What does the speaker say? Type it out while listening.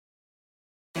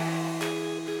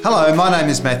Hello, my name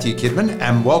is Matthew Kidman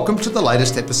and welcome to the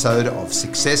latest episode of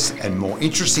Success and More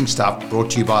Interesting Stuff brought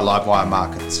to you by Livewire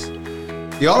Markets.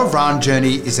 The Olev Rahn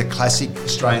journey is a classic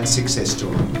Australian success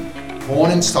story. Born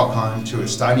in Stockholm to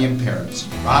Estonian parents,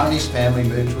 Rhan and his family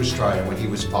moved to Australia when he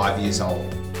was 5 years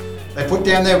old. They put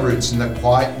down their roots in the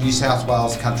quiet New South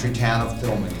Wales country town of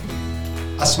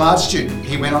Keating. A smart student,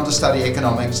 he went on to study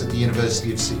economics at the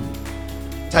University of Sydney.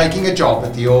 Taking a job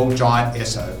at the oil giant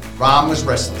Esso, Rhan was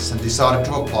restless and decided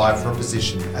to apply for a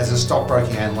position as a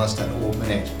stockbroking analyst at Ord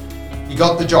Minett. He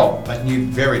got the job but knew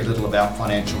very little about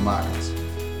financial markets.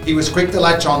 He was quick to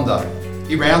latch on though.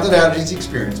 He rounded out his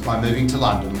experience by moving to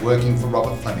London, working for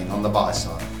Robert Fleming on the buy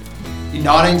side. In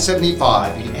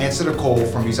 1975, he answered a call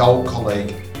from his old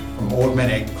colleague from Ord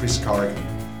Minett, Chris Corrigan.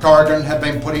 Corrigan had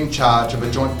been put in charge of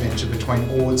a joint venture between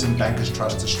Ords and Bankers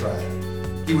Trust Australia.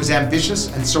 He was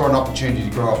ambitious and saw an opportunity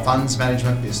to grow a funds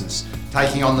management business,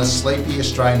 taking on the sleepy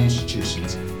Australian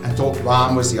institutions, and thought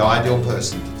Rhan was the ideal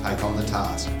person to take on the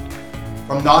task.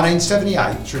 From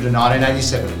 1978 through to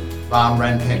 1987, Rhan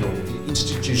ran Pendal, the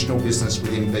institutional business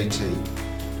within BT.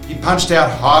 He punched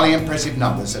out highly impressive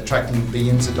numbers, attracting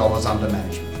billions of dollars under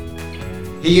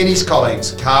management. He and his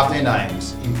colleagues carved their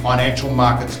names in financial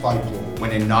markets folklore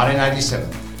when in 1987,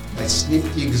 they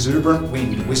sniffed the exuberant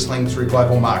wind whistling through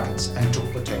global markets and took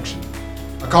protection.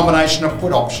 A combination of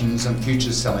put options and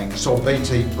futures selling saw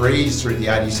BT breeze through the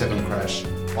 87 crash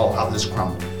while others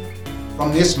crumbled.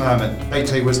 From this moment,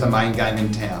 BT was the main game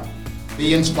in town.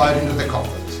 Billions flowed into the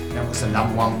coffers and it was the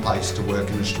number one place to work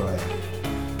in Australia.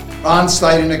 Rhan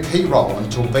stayed in a key role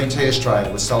until BT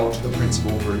Australia was sold to the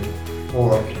Principal Group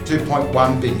for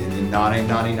 $2.1 billion in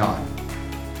 1999.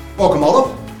 Welcome,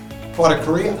 Olev. Quite a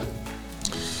career.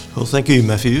 Well, thank you,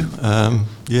 Matthew.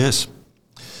 Yes,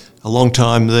 a long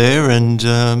time there and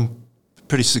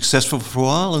pretty successful for a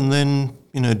while and then,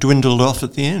 dwindled off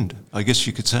at the end, I guess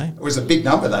you could say. It was a big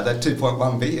number, though, that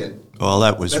 $2.1 billion. Well,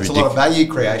 that was That's a lot of value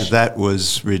creation. That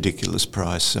was ridiculous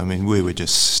price. I mean, we were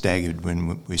just staggered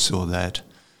when we saw that.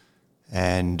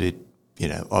 And it,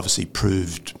 obviously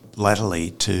proved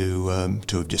latterly to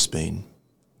have just been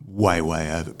way, way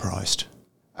overpriced.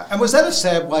 And was that a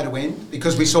sad way to end?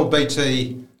 Because we saw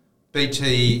BT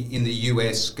in the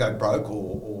US go broke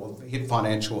or hit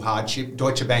financial hardship.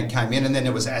 Deutsche Bank came in and then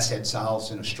there was asset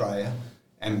sales in Australia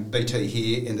and BT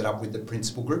here ended up with the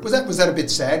Principal Group. Was that a bit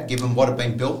sad given what had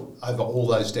been built over all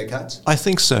those decades? I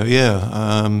think so,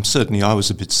 yeah. Certainly I was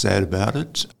a bit sad about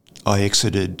it. I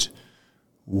exited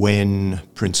when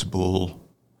Principal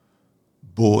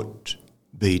bought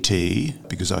BT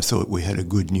because I thought we had a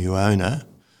good new owner,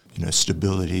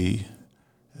 stability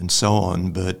and so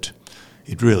on, but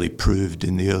it really proved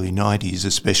in the early 90s,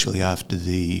 especially after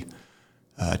the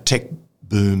tech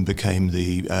boom became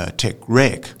the tech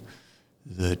wreck,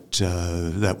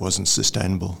 that wasn't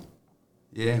sustainable.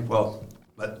 Yeah, well,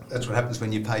 that's what happens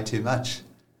when you pay too much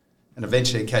and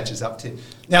eventually it catches up to you.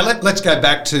 Now, let's go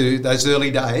back to those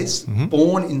early days. Mm-hmm.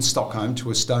 Born in Stockholm to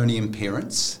Estonian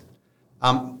parents.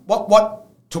 What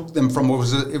took them from,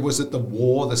 was it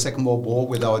the Second World War,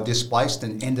 where they were displaced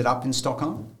and ended up in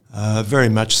Stockholm? Very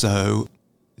much so.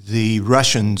 The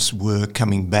Russians were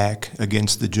coming back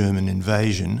against the German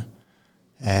invasion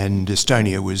and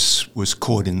Estonia was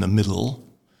caught in the middle,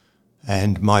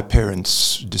 and my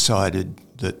parents decided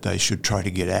that they should try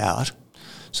to get out.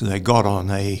 So they got on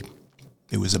it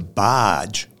was a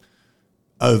barge,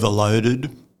 overloaded,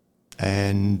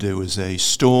 and there was a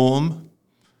storm.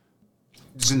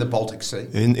 It was in the Baltic Sea?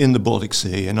 In the Baltic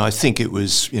Sea, and I think it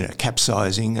was,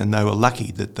 capsizing, and they were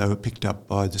lucky that they were picked up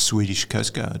by the Swedish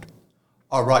Coast Guard.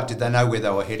 Oh, right. Did they know where they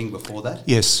were heading before that?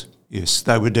 Yes.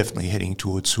 They were definitely heading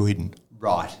towards Sweden.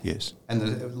 Right. Yes. And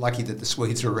they're lucky that the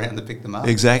Swedes were around to pick them up.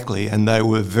 Exactly, and they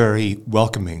were very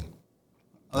welcoming.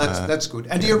 Oh, that's good.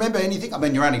 And do you remember anything? I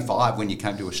mean, you're only 5 when you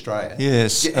came to Australia.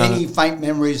 Yes. Any faint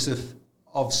memories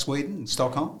of Sweden and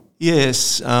Stockholm?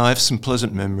 Yes, I have some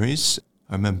pleasant memories.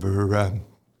 I remember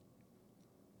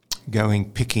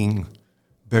picking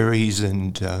berries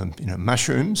and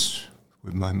mushrooms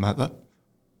with my mother.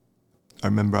 I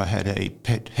remember I had a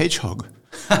pet hedgehog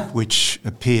which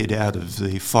appeared out of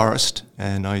the forest,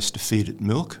 and I used to feed it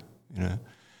milk,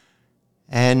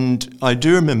 And I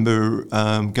do remember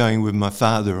going with my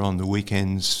father on the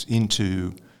weekends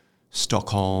into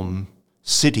Stockholm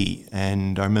City,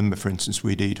 and I remember, for instance,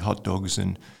 we'd eat hot dogs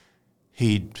and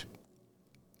he'd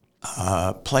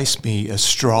place me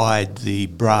astride the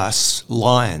brass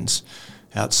lions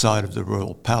outside of the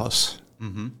Royal Palace.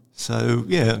 Mm-hmm. So,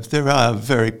 yeah, there are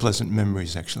very pleasant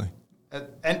memories, actually.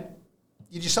 And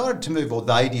you decided to move, or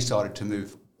they decided to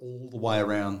move all the way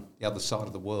around the other side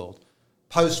of the world,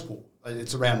 post-war.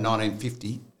 It's around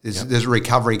 1950. There's a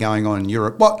recovery going on in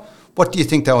Europe. What do you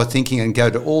think they were thinking, and go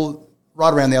to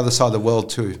right around the other side of the world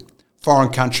to foreign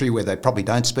country where they probably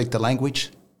don't speak the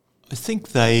language? I think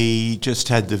they just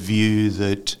had the view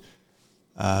that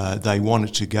they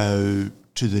wanted to go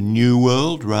to the new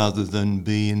world rather than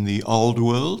be in the old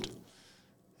world.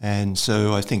 And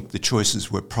so I think the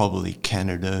choices were probably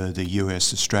Canada, the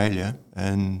US, Australia,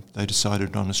 and they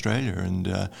decided on Australia.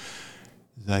 And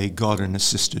they got an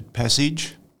assisted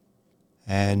passage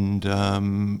and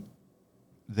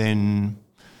then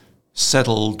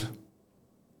settled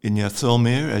in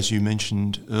Thirlmere, as you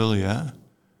mentioned earlier,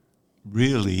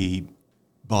 really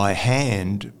by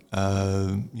hand,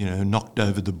 knocked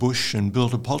over the bush and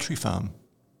built a poultry farm.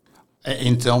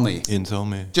 In Thirlmere? In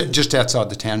Thirlmere. Just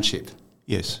outside the township?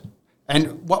 Yes.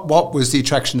 And what was the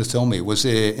attraction to Thirlmere? Was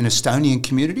there an Estonian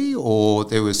community, or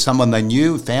there was someone they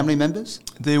knew, family members?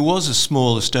 There was a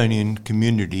small Estonian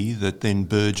community that then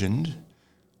burgeoned,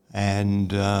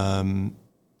 and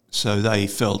so they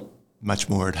felt much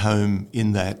more at home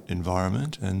in that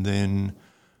environment. And then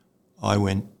I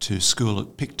went to school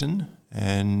at Picton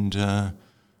and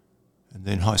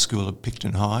then high school at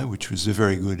Picton High, which was a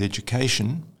very good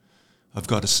education, I've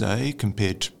got to say,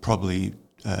 compared to probably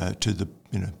to the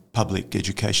public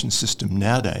education system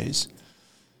nowadays.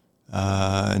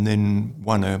 And then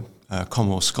won a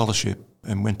Commonwealth scholarship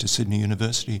and went to Sydney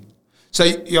University. So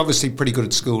you're obviously pretty good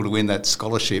at school to win that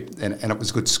scholarship, and it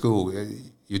was good school.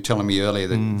 You were telling me earlier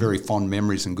that very fond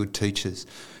memories and good teachers.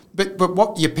 But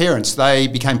what your parents, they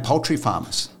became poultry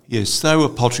farmers? Yes, they were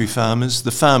poultry farmers.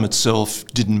 The farm itself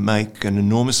didn't make an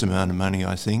enormous amount of money,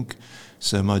 I think.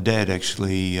 So my dad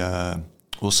actually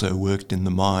also worked in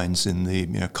the mines, in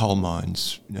the coal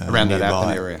mines. Around nearby. that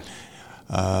Appin area?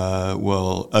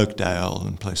 Oakdale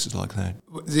and places like that.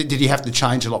 Did he have to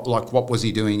change a lot? Like, what was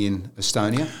he doing in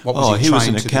Estonia? He was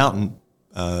an accountant.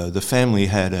 The family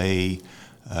had a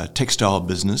textile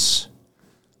business.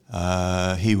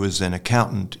 He was an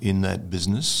accountant in that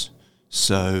business.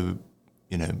 So,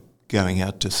 going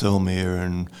out to Thirlmere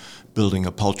and building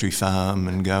a poultry farm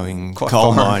and going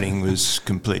coal mining was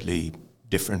completely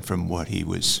different from what he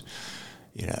was,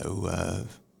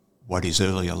 what his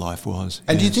earlier life was.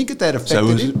 And do you think that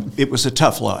affected him? It was a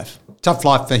tough life. Tough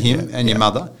life for him and your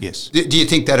mother? Yes. Do you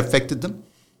think that affected them?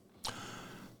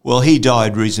 Well, he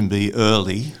died reasonably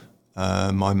early.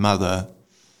 My mother,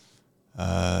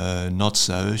 not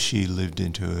so. She lived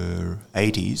into her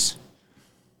 80s.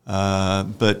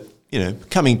 But,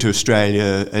 coming to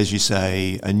Australia, as you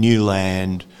say, a new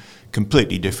land,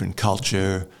 completely different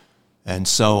culture and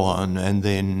so on, and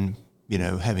then,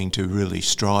 having to really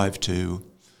strive to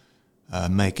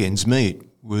make ends meet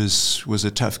was a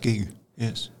tough gig,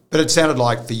 yes. But it sounded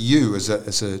like for you as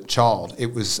a child,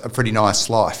 it was a pretty nice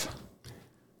life.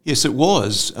 Yes, it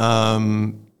was. I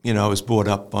was brought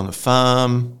up on a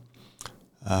farm.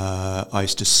 I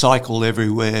used to cycle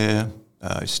everywhere.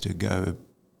 I used to go,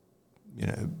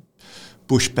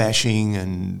 bush bashing,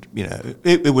 and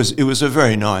it was a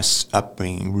very nice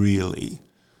upbringing, really,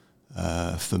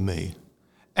 for me.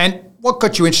 And what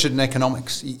got you interested in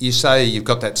economics? You say you've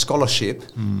got that scholarship.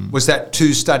 Was that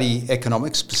to study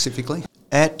economics specifically?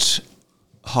 At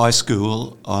high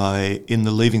school, in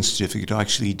the leaving certificate, I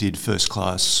actually did first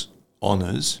class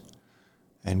honours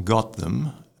and got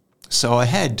them. So I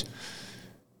had,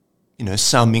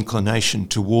 some inclination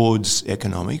towards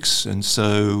economics. And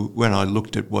so when I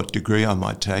looked at what degree I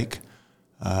might take,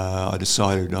 I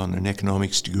decided on an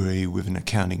economics degree with an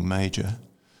accounting major.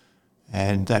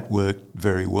 And that worked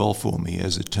very well for me,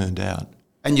 as it turned out.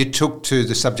 And you took to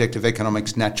the subject of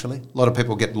economics naturally? A lot of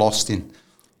people get lost in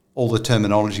all the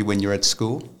terminology when you're at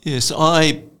school. Yes,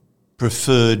 I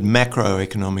preferred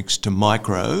macroeconomics to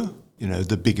micro,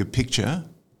 the bigger picture.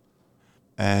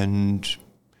 And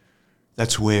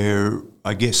that's where,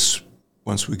 I guess,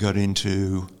 once we got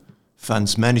into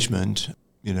funds management,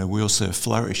 we also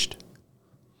flourished.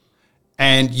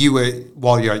 And you were,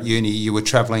 while you're at uni, you were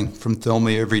travelling from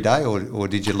Thirlmere every day, or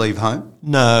did you leave home?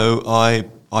 No,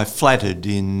 I flattered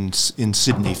in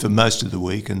Sydney for most of the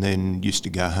week, and then used to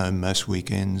go home most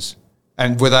weekends.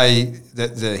 And were they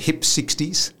the hip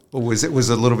 60s, or was it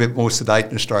a little bit more sedate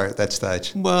in Australia at that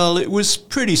stage? Well, it was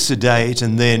pretty sedate,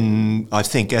 and then I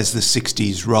think as the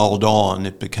 60s rolled on,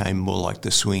 it became more like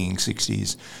the swinging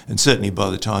 60s. And certainly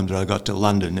by the time that I got to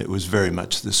London, it was very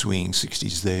much the swinging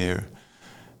 60s there.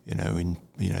 In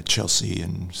Chelsea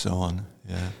and so on.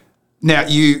 Yeah. Now,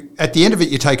 at the end of it,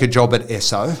 you take a job at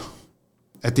Esso.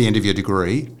 At the end of your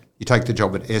degree, you take the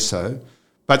job at Esso,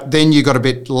 but then you got a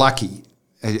bit lucky,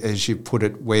 as you put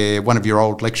it, where one of your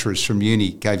old lecturers from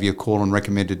uni gave you a call and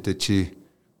recommended that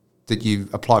you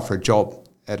apply for a job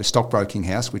at a stockbroking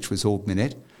house, which was Ord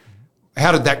Minett.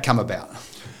 How did that come about?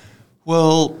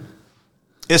 Well,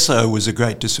 SO was a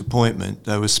great disappointment.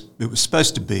 It was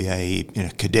supposed to be a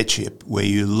cadetship where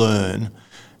you learn,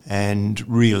 and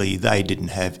really they didn't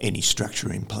have any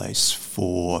structure in place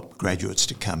for graduates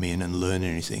to come in and learn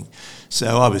anything.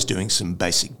 So I was doing some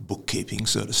basic bookkeeping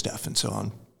sort of stuff and so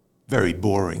on. Very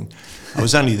boring. I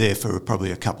was only there for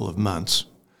probably a couple of months.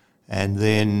 And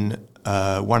then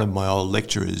one of my old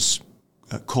lecturers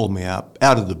called me up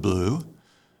out of the blue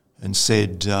and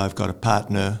said, I've got a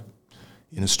partner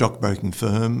in a stockbroking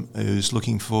firm who's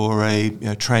looking for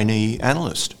a trainee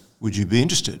analyst. Would you be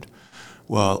interested?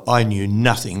 Well, I knew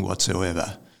nothing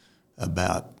whatsoever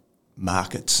about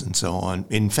markets and so on.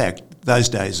 In fact, those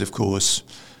days, of course,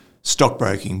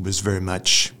 stockbroking was very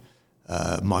much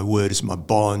my word is my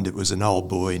bond. It was an old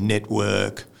boy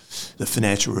network. The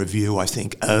Financial Review, I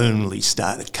think, only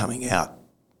started coming out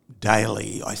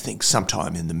daily, I think,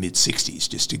 sometime in the mid-'60s,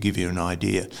 just to give you an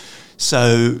idea.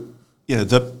 So,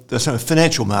 the sort of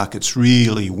financial markets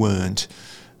really weren't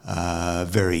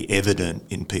very evident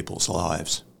in people's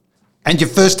lives. And your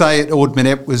first day at Ord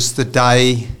Minett was the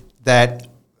day that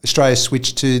Australia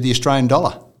switched to the Australian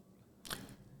dollar.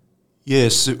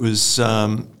 Yes, it was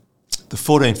the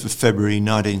 14th of February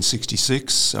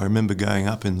 1966. I remember going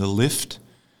up in the lift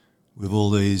with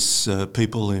all these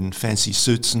people in fancy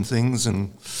suits and things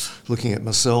and looking at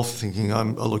myself thinking I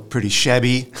look pretty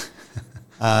shabby.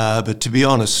 But to be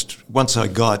honest, once I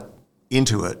got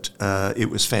into it, it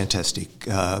was fantastic.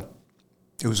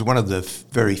 It was one of the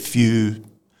very few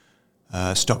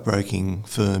stockbroking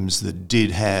firms that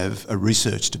did have a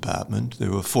research department.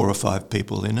 There were 4 or 5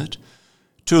 people in it.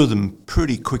 2 of them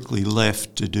pretty quickly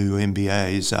left to do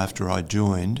MBAs after I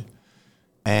joined.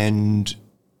 And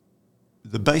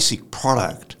the basic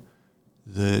product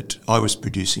that I was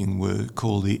producing were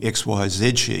called the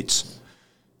XYZ sheets.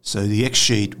 So the X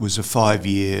sheet was a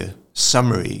 5-year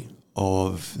summary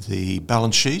of the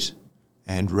balance sheet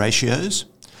and ratios.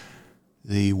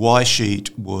 The Y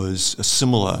sheet was a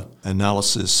similar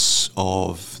analysis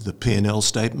of the P&L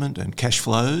statement and cash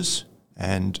flows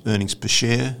and earnings per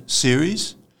share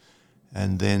series.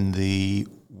 And then the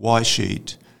Y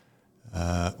sheet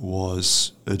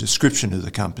was a description of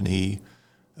the company,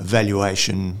 a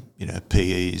valuation,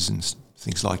 PEs and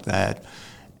things like that,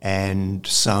 and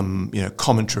some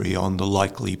commentary on the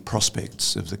likely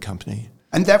prospects of the company.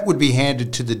 And that would be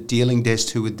handed to the dealing desk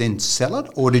who would then sell it,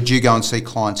 or did you go and see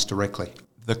clients directly?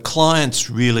 The clients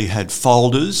really had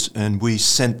folders, and we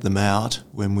sent them out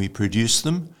when we produced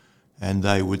them, and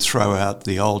they would throw out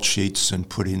the old sheets and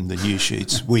put in the new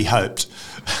sheets, we hoped.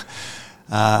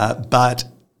 But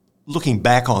looking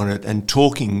back on it and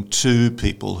talking to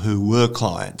people who were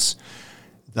clients,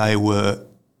 they were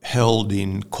held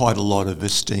in quite a lot of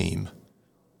esteem.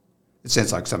 It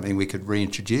sounds like something we could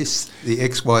reintroduce, the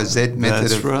XYZ method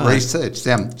That's of right. research.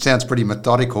 Sounds pretty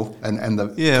methodical and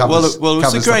covers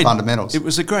the fundamentals. It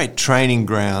was a great training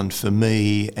ground for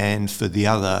me and for the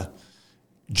other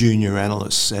junior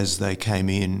analysts as they came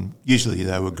in. Usually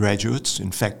they were graduates.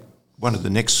 In fact, one of the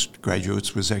next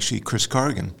graduates was actually Chris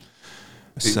Corrigan.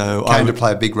 So came to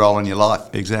play a big role in your life.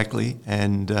 Exactly.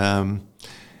 And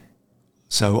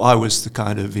so I was the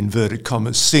kind of inverted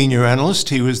commas senior analyst.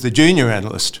 He was the junior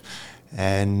analyst.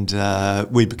 And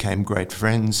we became great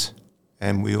friends,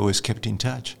 and we always kept in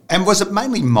touch. And was it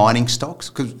mainly mining stocks?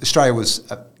 Because Australia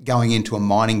was going into a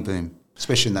mining boom,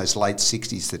 especially in those late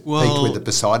 60s that peaked with the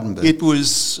Poseidon boom. It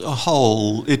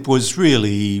was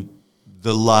really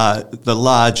the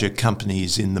larger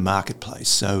companies in the marketplace.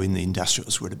 So in the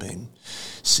industrials would have been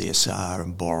CSR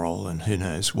and Boral and who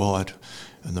knows what.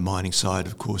 And the mining side,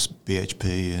 of course,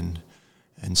 BHP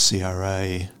and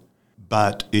CRA.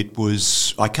 But it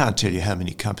was, I can't tell you how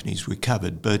many companies we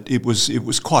covered, but it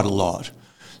was quite a lot.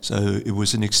 So it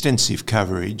was an extensive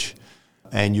coverage.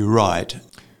 And you're right,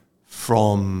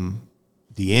 from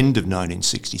the end of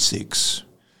 1966,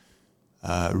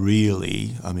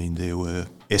 really, I mean, there were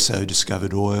Esso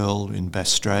discovered oil in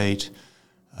Bass Strait,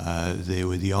 there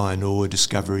were the iron ore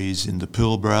discoveries in the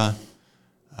Pilbara,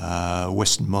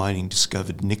 Western Mining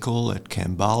discovered nickel at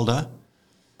Kambalda.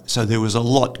 So there was a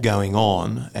lot going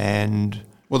on, and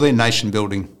well, they're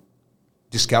nation-building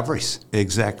discoveries.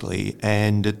 Exactly.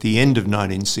 And at the end of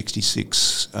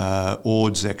 1966,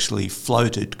 Ord's actually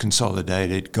floated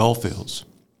Consolidated Goldfields,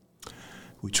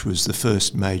 which was the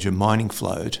first major mining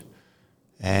float.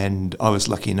 And I was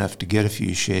lucky enough to get a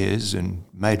few shares and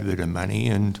made a bit of money,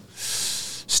 and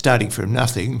starting from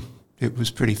nothing, it was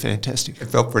pretty fantastic. It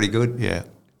felt pretty good. Yeah.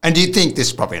 And do you think, this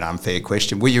is probably an unfair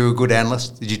question, were you a good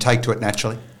analyst? Did you take to it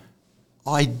naturally?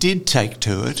 I did take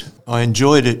to it. I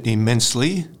enjoyed it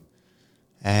immensely,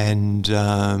 And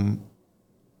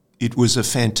it was a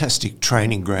fantastic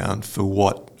training ground for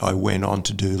what I went on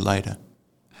to do later.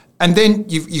 And then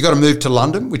you got to move to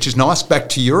London, which is nice, back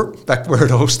to Europe, back where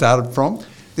it all started from.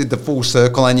 Did the full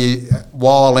circle, and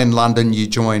while in London, you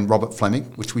joined Robert Fleming,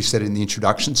 which we said in the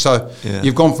introduction. So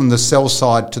you've gone from the sell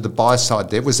side to the buy side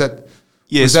there. Was that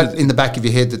in the back of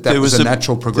your head that was a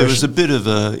natural progression? There was a bit of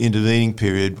an intervening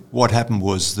period. What happened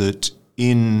was that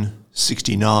in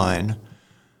 1969,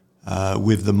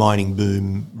 with the mining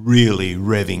boom really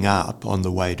revving up on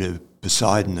the way to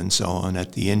Poseidon and so on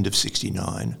at the end of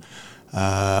 1969,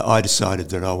 I decided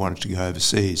that I wanted to go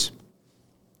overseas.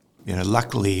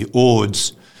 Luckily,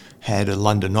 Ord's had a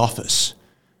London office,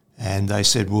 and they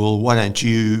said, well, why don't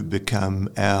you become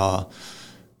our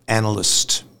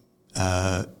analyst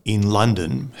in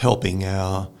London, helping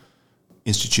our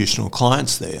institutional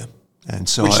clients there. And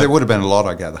so which there would have been a lot,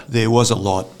 I gather. There was a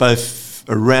lot, both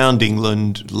around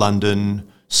England,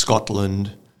 London,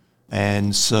 Scotland,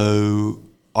 and so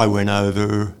I went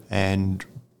over and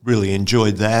really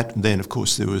enjoyed that. And then, of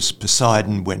course, there was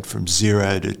Poseidon, went from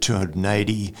 0 to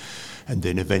 280, and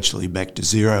then eventually back to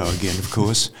 0 again, of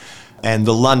course. And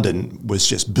the London was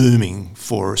just booming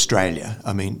for Australia.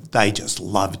 I mean, they just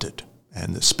loved it,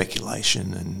 and the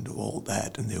speculation and all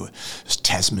that. And there was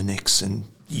Tasmanex, and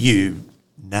you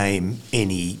name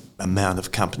any amount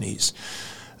of companies,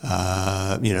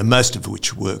 most of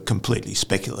which were completely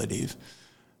speculative.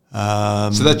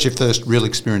 So that's your first real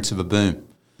experience of a boom.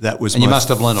 That was and my you must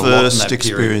have learned a lot in that first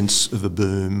experience of a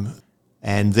boom.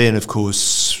 And then, of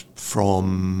course,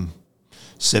 from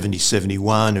 70,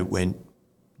 71, it went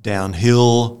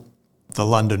downhill. The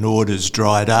London orders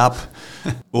dried up.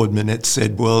 Ord Minett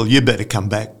said, well, you better come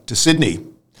back to Sydney.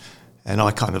 And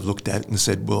I kind of looked at it and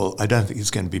said, well, I don't think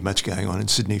there's going to be much going on in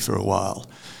Sydney for a while.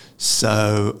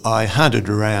 So I hunted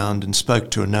around and spoke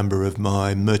to a number of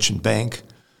my merchant bank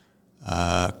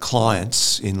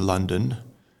clients in London,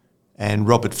 and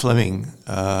Robert Fleming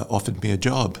offered me a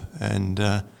job, and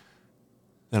then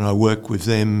I worked with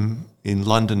them in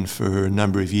London for a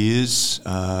number of years,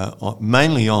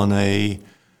 mainly on a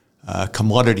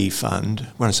commodity fund.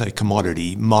 When I say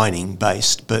commodity, mining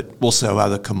based, but also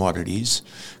other commodities,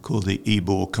 called the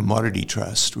Ebor Commodity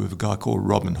Trust, with a guy called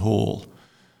Robin Hall,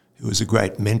 who was a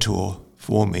great mentor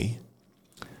for me.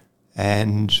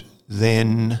 And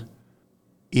then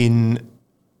in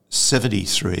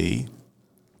 1973,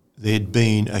 there'd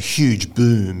been a huge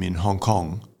boom in Hong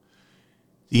Kong.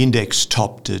 The index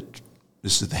the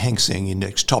Hang Seng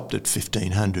index topped at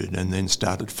 1,500 and then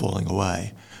started falling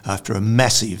away after a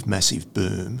massive, massive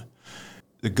boom.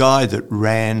 The guy that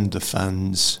ran the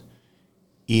funds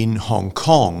in Hong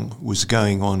Kong was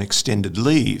going on extended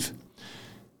leave.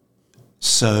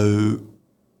 So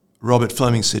Robert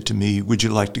Fleming said to me, would you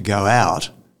like to go out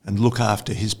and look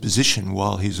after his position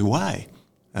while he's away?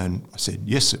 And I said,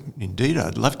 yes, indeed,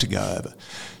 I'd love to go over.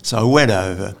 So I went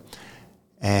over,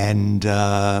 and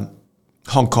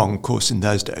Hong Kong, of course, in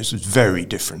those days was a very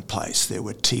different place. There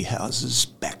were tea houses,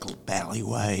 back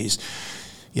alleyways,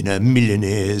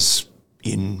 millionaires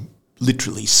in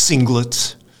literally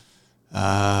singlets.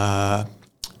 And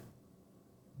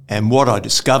what I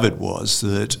discovered was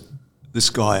that this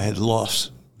guy had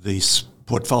lost, this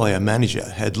portfolio manager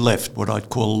had left what I'd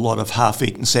call a lot of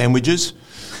half-eaten sandwiches.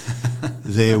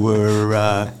 There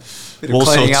were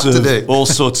all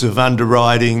sorts of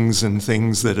underwritings and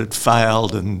things that had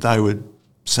failed, and they were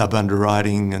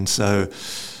sub-underwriting, and so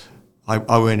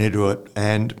I went into it.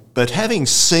 But having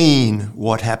seen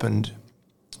what happened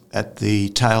at the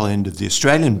tail end of the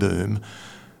Australian boom,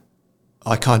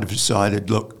 I kind of decided,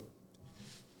 look,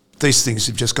 these things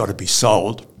have just got to be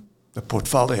sold. The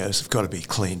portfolios have got to be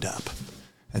cleaned up.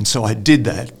 And so I did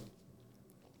that.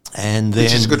 And then,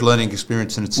 which is a good learning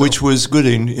experience in itself. Which was good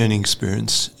learning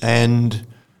experience. And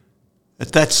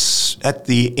at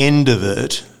the end of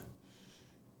it,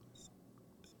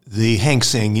 the Hang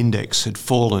Seng index had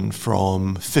fallen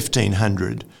from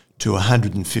 1,500 to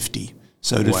 150.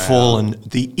 So it had fallen,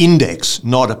 the index,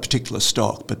 not a particular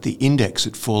stock, but the index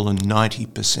had fallen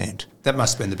 90%. That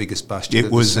must have been the biggest bust you've ever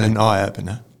seen. It was an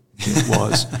eye-opener. It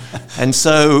was. And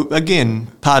so, again,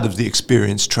 part of the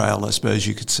experience trail, I suppose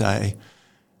you could say.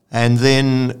 And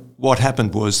then what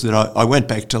happened was that I went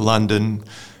back to London.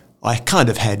 I kind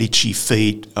of had itchy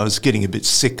feet. I was getting a bit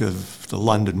sick of the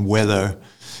London weather,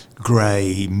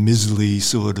 grey, miserly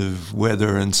sort of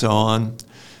weather and so on.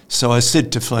 So I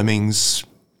said to Flemings,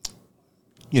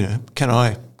 can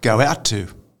I go out to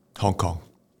Hong Kong?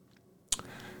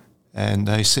 And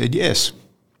they said yes.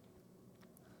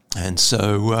 And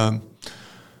so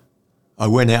I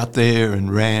went out there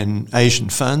and ran Asian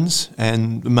funds,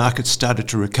 and the market started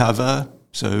to recover.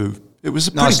 So it was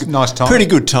a nice time. Pretty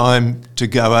good time to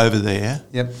go over there.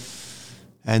 Yep.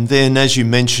 And then, as you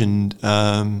mentioned,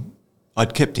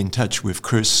 I'd kept in touch with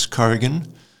Chris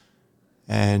Corrigan,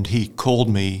 and he called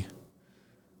me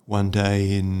one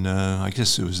day in, I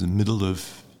guess it was the middle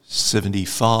of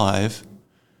 75,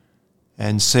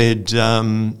 and said,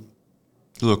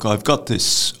 look, I've got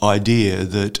this idea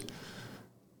that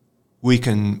we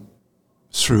can,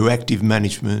 through active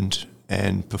management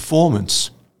and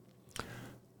performance,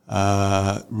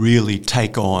 really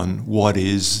take on what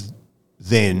was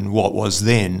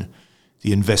then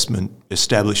the investment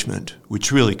establishment,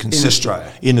 which really consisted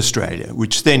in Australia,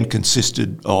 which then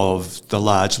consisted of the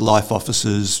large life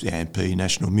offices, the AMP,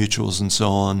 National Mutuals and so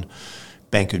on,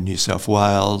 Bank of New South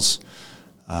Wales,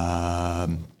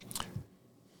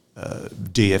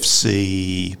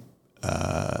 DFC,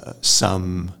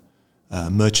 some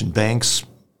merchant banks,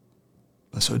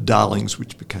 so Darlings,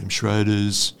 which became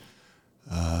Schroders,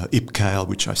 Ipcale,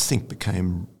 which I think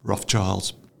became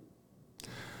Rothschilds.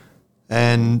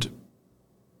 And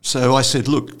so I said,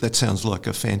 look, that sounds like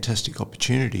a fantastic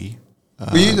opportunity.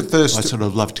 Were you the first? I'd sort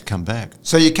of love to come back.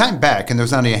 So you came back, and there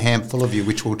was only a handful of you,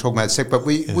 which we'll talk about in a sec, but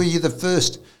were you the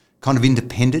first kind of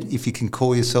independent, if you can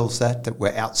call yourselves that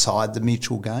were outside the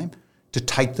mutual game, to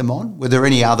take them on? Were there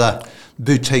any other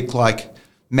boutique-like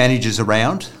managers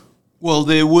around? Well,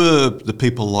 there were the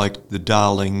people like the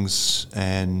Darlings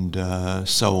and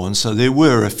so on. So there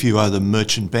were a few other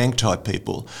merchant bank type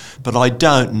people, but I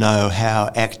don't know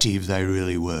how active they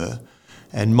really were.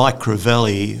 And Mike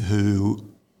Crivelli, who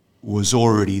was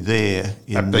already there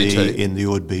in the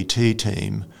Ord BT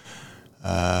team,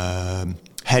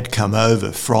 had come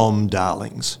over from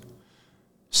Darlings.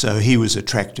 So he was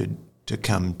attracted to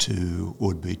come to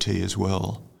Ord BT as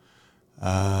well.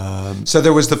 So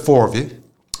there was the four of you?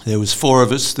 There was four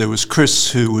of us. There was Chris,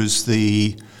 who was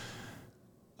the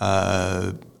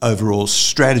overall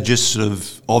strategist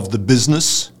of the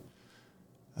business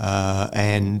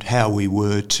and how we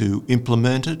were to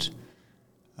implement it.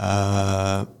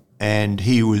 And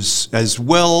he was, as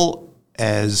well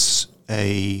as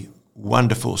a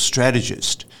wonderful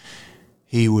strategist,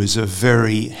 he was a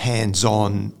very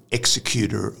hands-on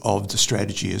executor of the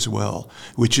strategy as well,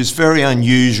 which is very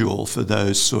unusual for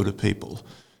those sort of people.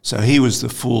 So he was the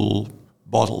full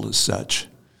bottle as such.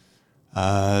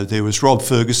 There was Rob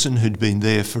Ferguson, who'd been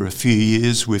there for a few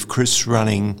years with Chris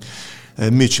running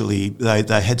mutually.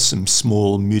 They had some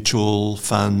small mutual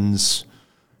funds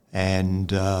and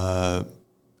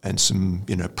some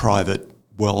private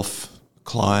wealth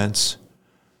clients.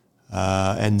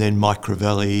 And then Mike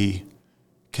Crivelli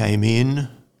came in,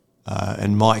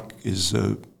 and Mike is,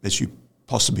 as you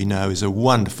possibly know, is a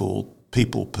wonderful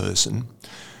people person.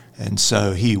 And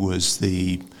so he was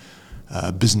the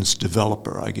business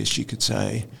developer, I guess you could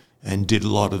say, and did a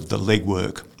lot of the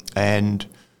legwork. And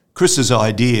Chris's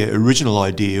original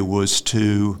idea, was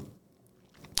to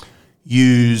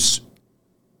use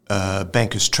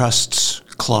Bankers Trust's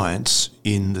clients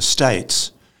in the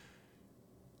States.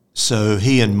 So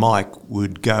he and Mike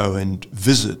would go and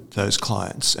visit those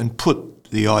clients and put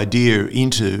the idea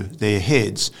into their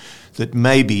heads that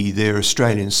maybe their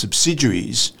Australian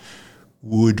subsidiaries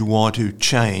would want to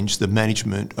change the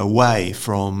management away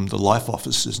from the life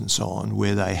offices and so on,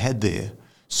 where they had their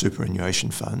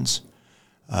superannuation funds,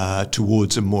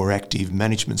 towards a more active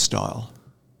management style.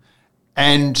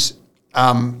 And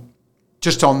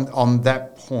just on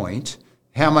that point,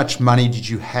 how much money did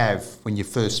you have when you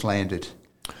first landed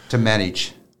to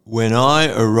manage? When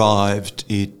I arrived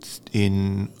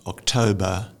in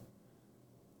October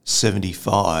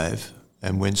 75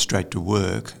 and went straight to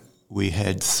work, we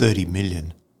had 30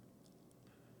 million.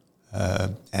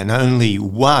 And only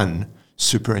one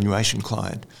superannuation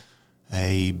client,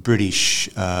 a British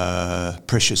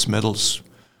precious metals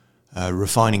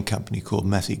refining company called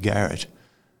Matthew Garrett.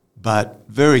 But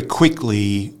very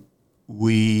quickly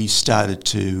we started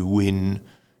to win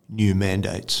new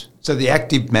mandates. So the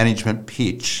active management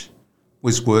pitch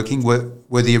was working.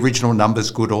 Were the original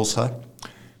numbers good also?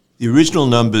 The original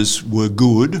numbers were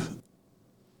good,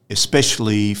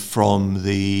 especially from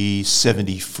the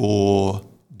 74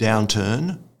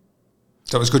 downturn.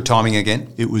 So it was good timing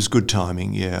again? It was good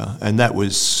timing, yeah. And that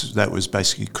was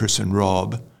basically Chris and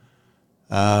Rob.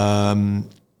 And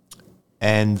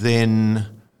then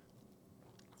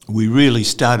we really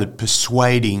started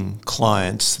persuading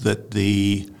clients that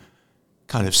the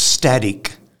kind of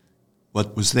static,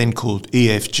 what was then called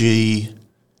EFG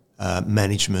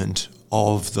management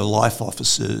of the life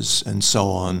offices and so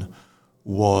on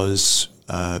was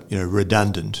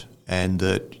redundant, and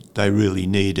that they really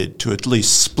needed to at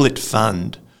least split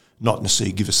fund, not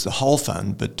necessarily give us the whole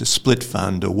fund, but to split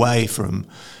fund away from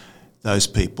those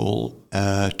people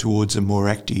towards a more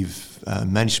active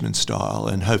management style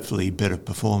and hopefully better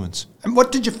performance. And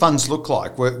what did your funds look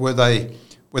like? Were they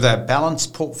a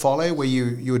balanced portfolio where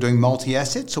you were doing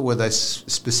multi-assets, or were they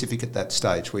specific at that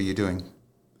stage where you're doing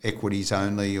equities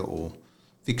only or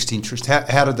fixed interest?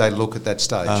 How did they look at that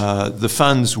stage? The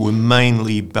funds were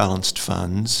mainly balanced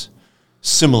funds,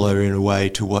 similar in a way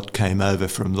to what came over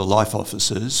from the life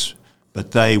offices,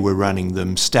 but they were running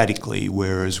them statically,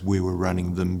 whereas we were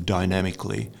running them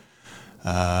dynamically.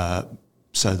 So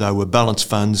they were balanced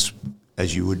funds,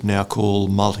 as you would now call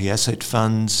multi-asset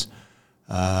funds,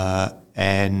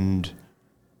 and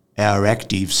our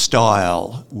active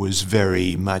style was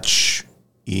very much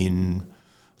in,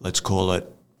 let's call it,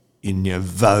 in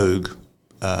vogue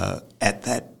at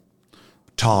that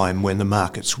time when the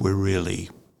markets were really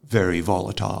very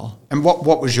volatile. And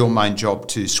what was your main job?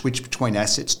 To switch between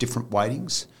assets, different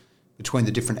weightings between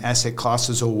the different asset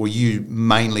classes, or were you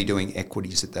mainly doing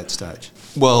equities at that stage?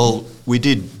 Well, we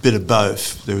did a bit of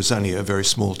both. There was only a very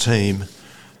small team,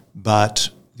 but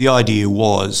the idea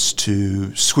was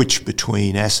to switch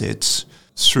between assets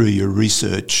through your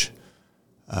research,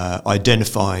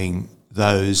 identifying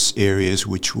those areas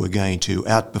which were going to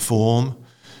outperform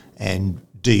and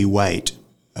de-weight,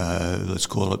 let's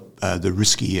call it the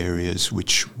risky areas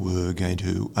which were going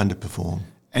to underperform.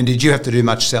 And did you have to do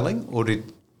much selling, or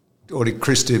did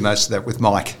Chris do most of that with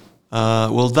Mike?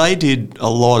 Well, they did a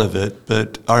lot of it,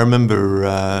 but I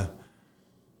remember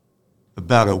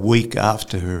about a week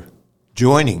after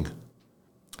joining,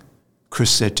 Chris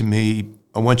said to me,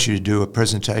 "I want you to do a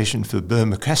presentation for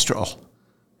Burma Castrol."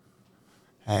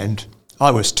 And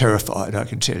I was terrified, I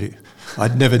can tell you.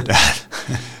 I'd never done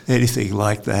anything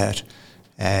like that.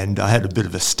 And I had a bit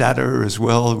of a stutter as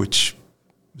well, which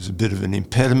was a bit of an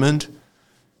impediment.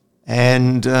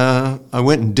 And I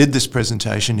went and did this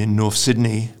presentation in North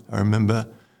Sydney, I remember,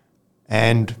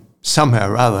 and somehow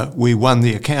or other we won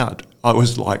the account. I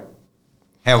was like,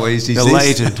 how easy is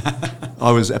elated. This?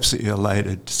 I was absolutely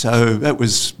elated. So that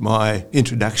was my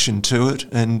introduction to it,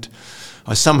 and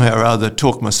I somehow or other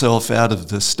talked myself out of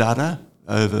the stutter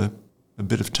over a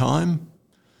bit of time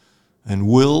and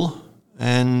will,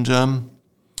 and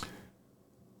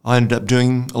I ended up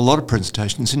doing a lot of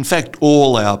presentations. In fact,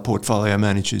 all our portfolio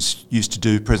managers used to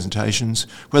do presentations,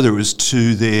 whether it was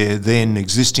to their then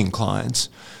existing clients,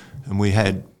 and we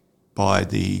had by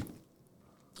the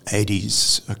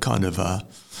 80s a kind of a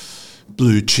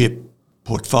blue chip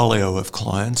portfolio of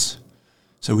clients.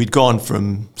 So we'd gone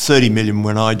from 30 million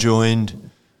when I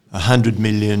joined, 100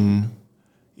 million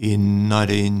in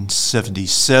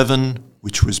 1977,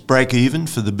 which was break even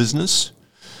for the business.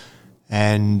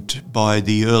 And by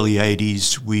the early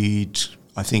 80s,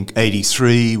 I think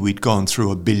 83, we'd gone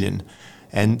through $1 billion.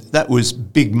 And that was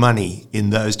big money in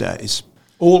those days.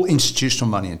 All institutional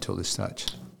money until this stage?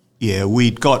 Yeah,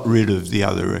 we'd got rid of the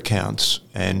other accounts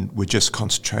and we're just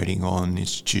concentrating on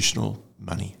institutional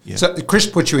money. Yeah. So Chris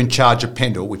put you in charge of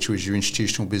Pendal, which was your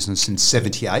institutional business, in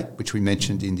 78, which we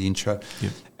mentioned in the intro.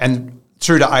 Yep. And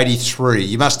through to 83,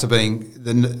 you must have been,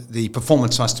 the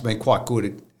performance must have been quite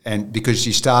good, and because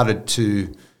you started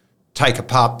to take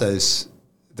apart those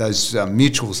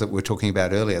mutuals that we were talking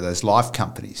about earlier, those life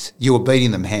companies. You were beating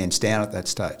them hands down at that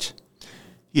stage.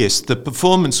 Yes, the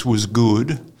performance was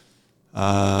good.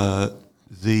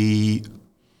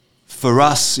 For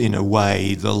us, in a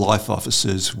way, the life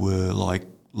officers were like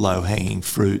low-hanging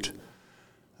fruit,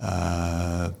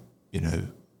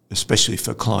 especially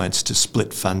for clients to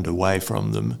split fund away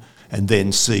from them and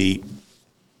then see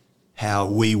how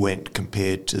we went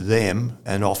compared to them,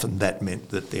 and often that meant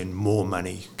that then more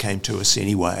money came to us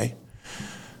anyway.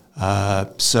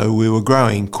 So we were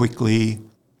growing quickly.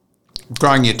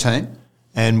 Growing your team?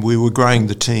 And we were growing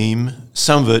the team.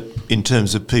 Some of it, in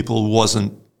terms of people,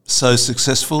 wasn't so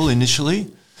successful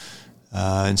initially,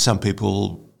 and some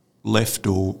people left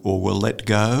or were let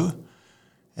go.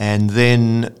 And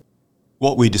then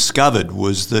what we discovered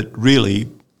was that really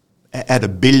at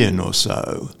 $1 billion or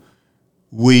so,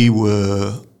 we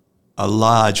were a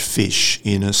large fish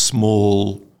in a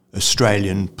small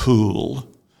Australian pool,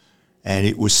 and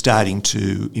it was starting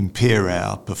to impair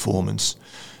our performance.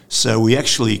 So we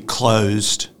actually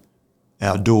closed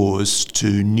our doors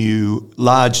to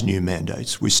large new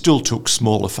mandates. We still took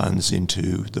smaller funds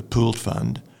into the pooled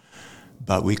fund,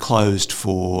 but we closed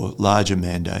for larger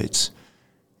mandates.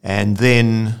 And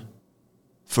then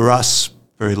for us,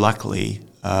 very luckily,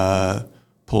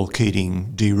 Paul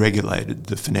Keating deregulated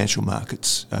the financial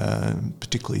markets,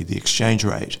 particularly the exchange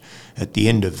rate, at the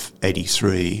end of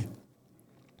 83.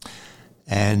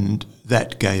 And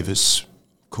that gave us,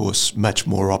 of course, much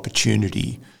more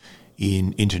opportunity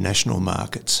in international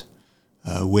markets.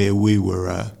 where we were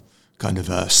a kind of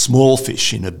a small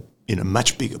fish in a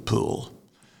much bigger pool.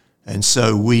 And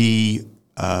so we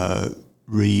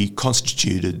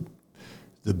reconstituted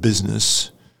the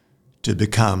business to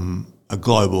become a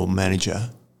global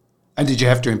manager. And did you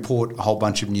have to import a whole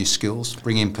bunch of new skills,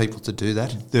 bring in people to do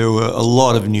that? There were a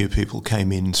lot of new people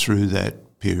came in through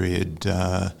that period,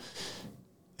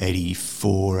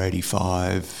 84,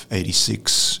 85,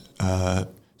 86.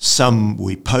 Some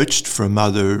we poached from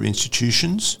other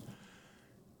institutions,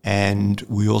 and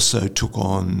we also took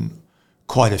on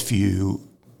quite a few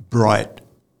bright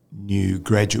new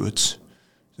graduates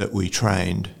that we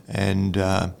trained, and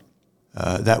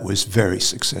that was very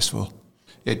successful.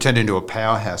 It turned into a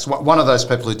powerhouse. One of those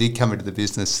people who did come into the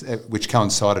business, which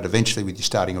coincided eventually with you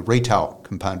starting a retail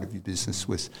component of your business,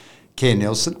 was Kerr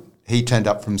Neilson. He turned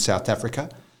up from South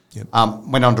Africa,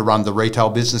 went on to run the retail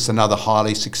business, another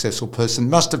highly successful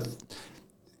person.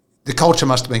 The culture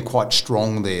must have been quite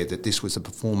strong there, that this was a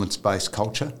performance-based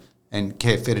culture, and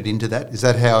Kerr fed it into that. Is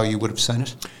that how you would have seen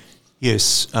it?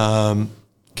 Yes.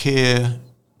 Kerr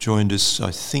joined us,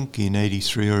 I think, in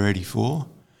 83 or 84.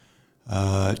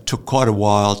 It took quite a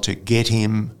while to get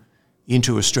him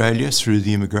into Australia through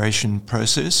the immigration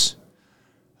process,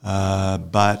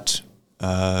 but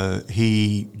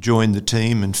he joined the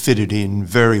team and fitted in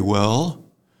very well.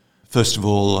 First of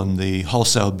all, on the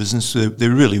wholesale business,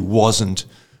 there really wasn't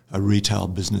a retail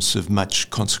business of much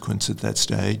consequence at that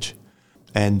stage.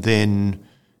 And then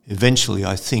eventually,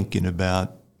 I think in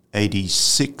about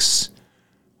 86,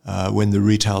 when the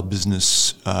retail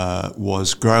business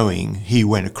was growing, he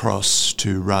went across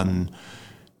to run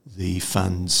the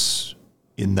funds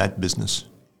in that business.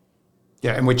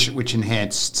 Yeah, and which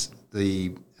enhanced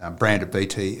the brand of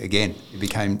BT again. It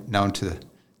became known to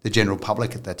the general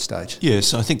public at that stage.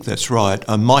 Yes, I think that's right.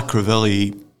 Mike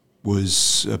Crivelli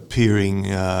was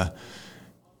appearing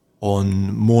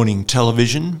on morning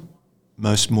television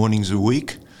most mornings a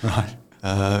week. Right.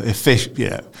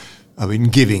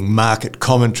 Giving market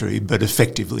commentary, but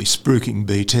effectively spruiking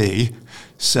BT.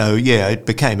 So, it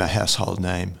became a household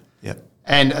name. Yep.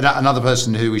 And another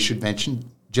person who we should mention,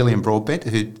 Jillian Broadbent,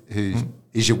 who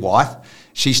is your wife.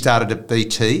 She started at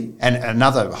BT, and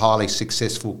another highly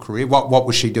successful career. What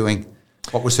was she doing?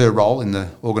 What was her role in the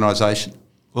organisation?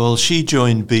 Well, she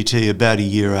joined BT about a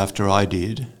year after I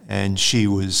did, and she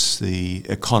was the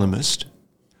economist.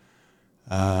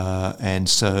 And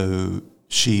so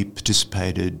she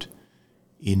participated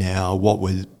in our what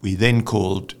we then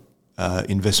called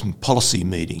investment policy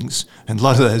meetings, and a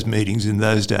lot of those meetings in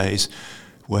those days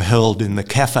were held in the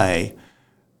cafe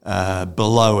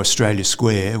below Australia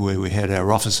Square, where we had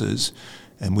our offices,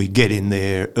 and we'd get in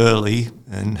there early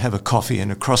and have a coffee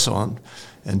and a croissant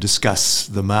and discuss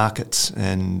the markets.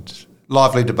 And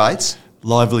lively debates,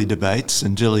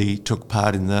 and Jilly took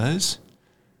part in those.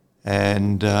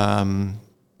 And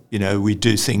we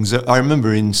do things. I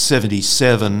remember in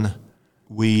 77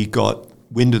 we got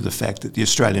wind of the fact that the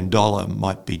Australian dollar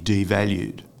might be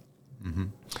devalued. Mm-hmm.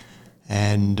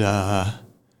 And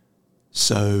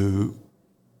so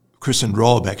Chris and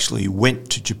Rob actually went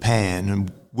to Japan,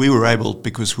 and we were able,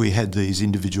 because we had these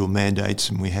individual mandates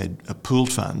and we had a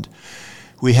pooled fund,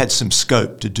 we had some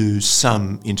scope to do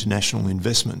some international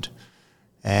investment.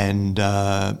 And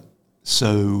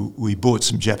so we bought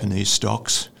some Japanese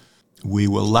stocks. We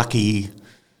were lucky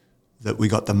that we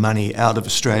got the money out of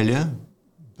Australia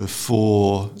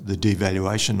before the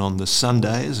devaluation on the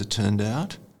Sunday, as it turned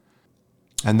out.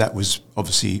 And that was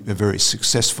obviously a very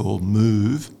successful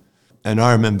move. And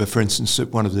I remember, for instance, at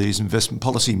one of these investment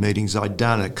policy meetings, I'd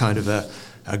done a kind of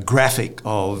a graphic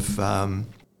of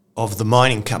the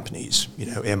mining companies,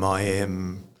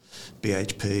 MIM,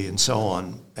 BHP and so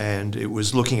on. And it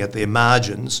was looking at their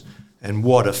margins and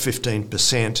what a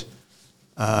 15%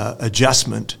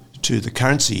 adjustment to the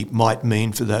currency might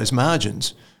mean for those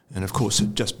margins. And of course,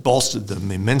 it just bolstered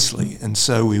them immensely. And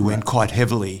so we went quite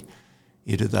heavily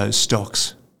into those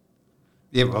stocks.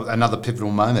 Yeah, well, another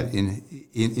pivotal moment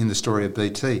in the story of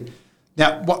BT.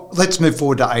 Now, let's move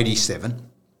forward to 87.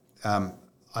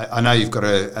 I know you've got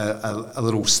a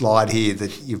little slide here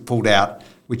that you've pulled out,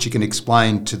 which you can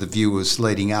explain to the viewers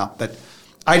leading up. But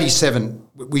 87,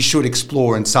 we should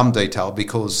explore in some detail,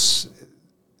 because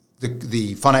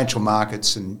the financial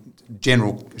markets and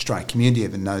general Australian community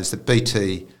even knows that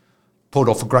BT pulled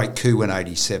off a great coup in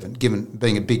 87, given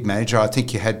being a big manager. I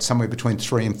think you had somewhere between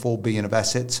 3 and 4 billion of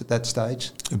assets at that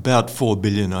stage. About 4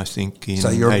 billion, I think, in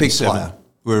 87. So you're a big player.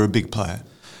 We're a big player.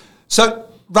 So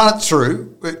run it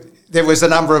through. There was a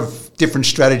number of different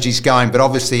strategies going, but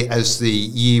obviously as the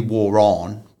year wore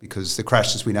on, because the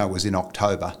crash, as we know, was in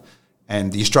October,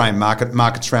 and the Australian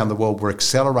markets around the world were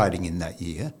accelerating in that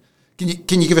year.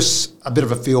 Can you give us a bit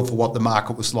of a feel for what the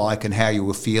market was like and how you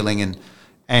were feeling,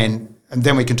 and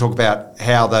then we can talk about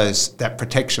how that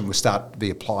protection was starting to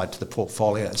be applied to the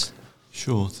portfolios?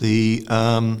 Sure. The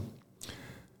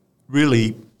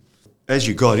really, as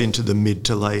you got into the mid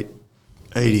to late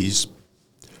 80s,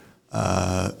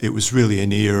 it was really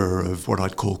an era of what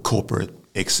I'd call corporate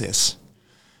excess.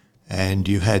 And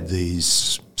you had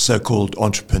these so-called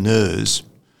entrepreneurs,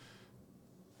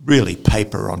 really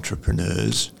paper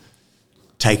entrepreneurs,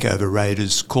 takeover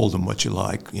raiders, call them what you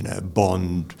like,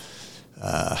 Bond,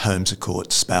 Holmes à Court,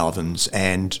 Spalvens,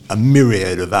 and a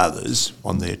myriad of others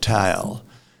on their tail.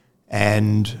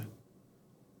 And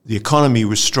the economy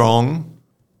was strong,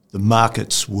 the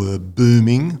markets were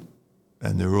booming,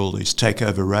 and there were all these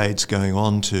takeover raids going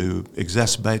on to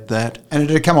exacerbate that. And it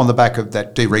had come on the back of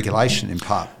that deregulation in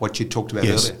part, what you talked about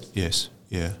earlier. Yes,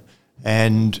 yeah.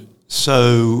 And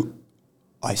so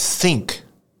I think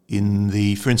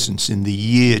for instance, in the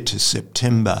year to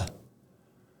September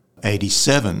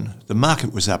 87, the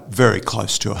market was up very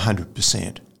close to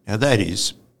 100%. Now that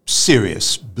is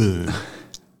serious boom.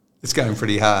 It's going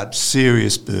pretty hard.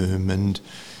 Serious boom. And,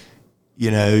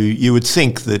 you would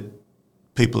think that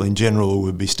people in general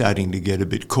would be starting to get a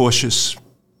bit cautious,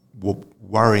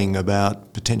 worrying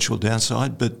about potential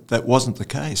downside, but that wasn't the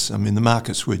case. I mean, the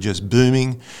markets were just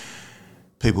booming.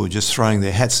 People were just throwing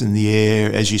their hats in the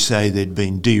air. As you say, there'd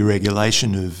been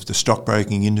deregulation of the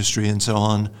stockbroking industry and so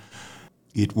on.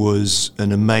 It was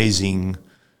an amazing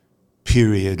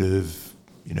period of,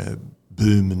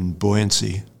 boom and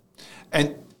buoyancy.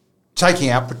 And taking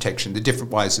out protection, the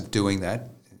different ways of doing that,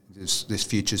 there's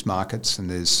futures markets and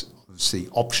there's obviously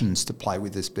options to play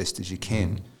with as best as you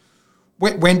can.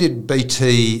 When did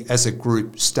BT as a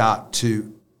group start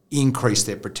to increase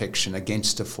their protection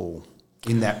against a fall?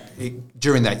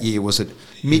 During that year, was it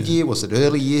mid-year? Was it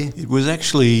early year? It was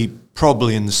actually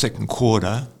probably in the second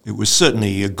quarter. It was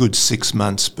certainly a good 6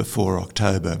 months before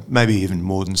October, maybe even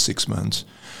more than 6 months.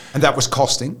 And that was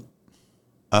costing?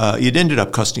 It ended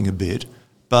up costing a bit,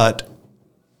 but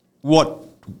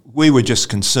we were just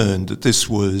concerned that this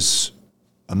was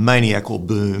a maniacal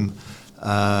boom.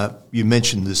 You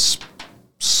mentioned this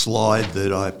slide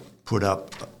that I put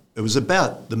up. It was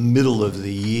about the middle of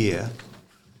the year,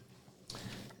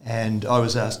 and I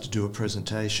was asked to do a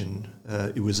presentation.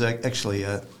 It was actually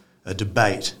a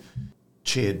debate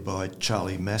chaired by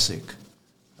Charlie Masick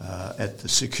at the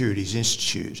Securities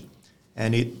Institute.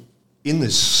 And in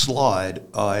this slide,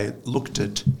 I looked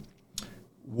at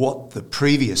what the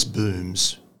previous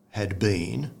booms had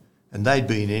been, and they'd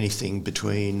been anything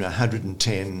between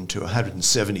 110 to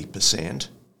 170%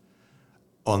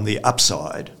 on the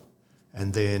upside,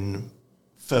 and then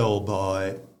fell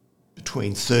by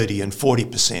between 30 and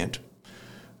 40%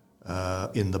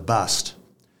 in the bust.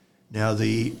 Now,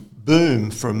 the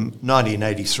boom from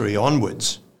 1983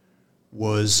 onwards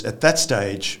was, at that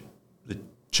stage, the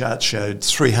chart showed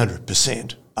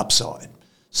 300% upside.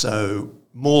 So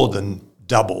more than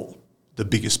double the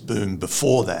biggest boom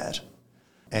before that.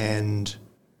 And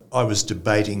I was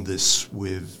debating this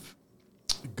with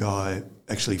a guy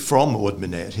actually from Ord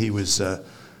Minett. He was a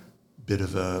bit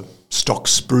of a stock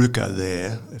spruiker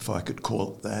there, if I could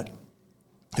call it that,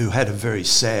 who had a very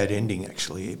sad ending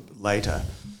actually later.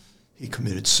 He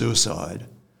committed suicide.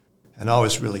 And I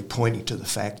was really pointing to the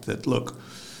fact that, look,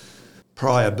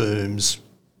 prior booms,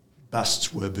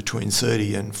 busts were between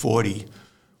 30 and 40.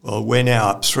 Well, we're now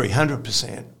up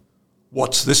 300%.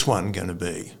 What's this one going to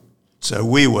be? So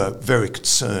we were very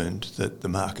concerned that the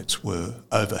markets were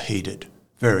overheated,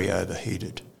 very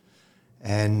overheated.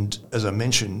 And as I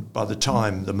mentioned, by the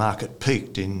time the market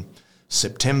peaked in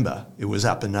September, it was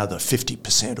up another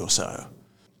 50% or so.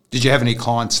 Did you have any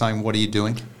clients saying, what are you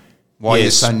doing? Why are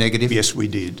you so negative? Yes, we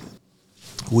did.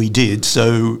 We did.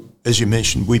 So, as you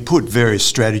mentioned, we put various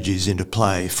strategies into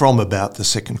play from about the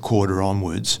second quarter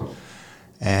onwards.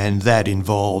 And that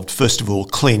involved, first of all,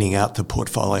 cleaning out the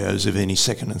portfolios of any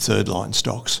second and third line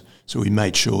stocks. So we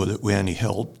made sure that we only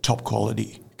held top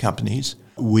quality companies.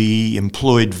 We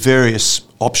employed various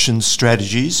options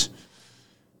strategies,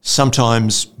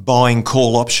 sometimes buying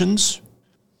call options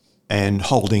and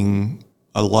holding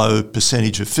a low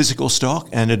percentage of physical stock,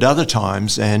 and at other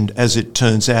times, and as it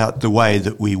turns out, the way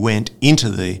that we went into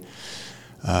the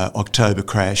October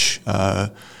crash,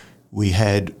 we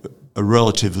had a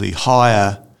relatively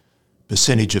higher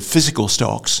percentage of physical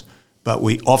stocks, but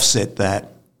we offset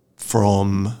that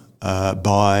from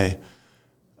by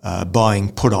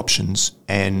buying put options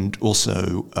and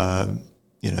also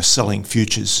selling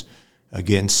futures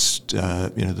against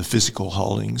the physical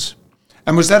holdings.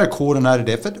 And was that a coordinated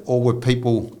effort, or were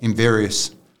people in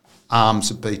various arms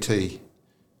of BT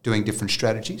doing different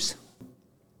strategies?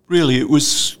 Really, it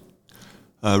was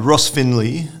Ross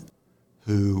Finley,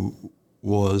 who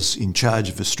was in charge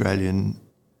of Australian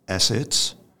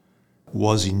assets,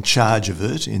 was in charge of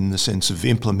it in the sense of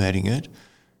implementing it,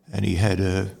 and he had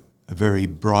a very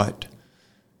bright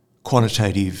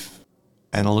quantitative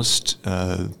analyst,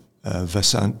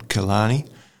 Vasant Kalani,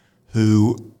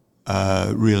 who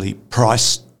really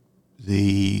priced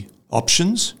the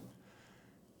options,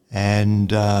 and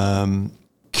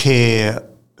Kerr,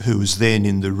 who was then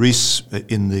in the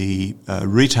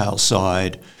retail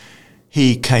side,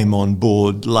 he came on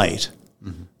board late,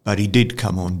 but he did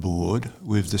come on board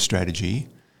with the strategy.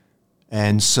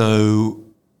 And so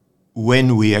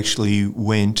when we actually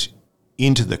went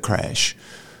into the crash,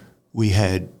 we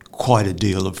had quite a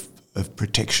deal of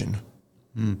protection.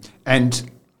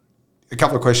 And a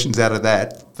couple of questions out of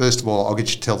that. First of all, I'll get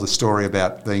you to tell the story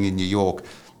about being in New York.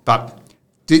 But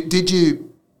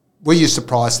were you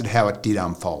surprised at how it did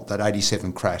unfold, that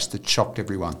 87 crash that shocked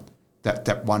everyone,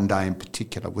 that one day in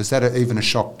particular? Was that even a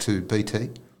shock to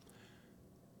BT?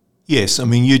 Yes, I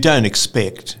mean, you don't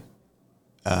expect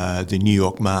the New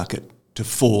York market to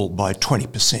fall by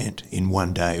 20% in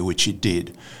one day, which it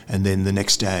did, and then the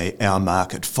next day our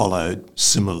market followed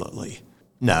similarly.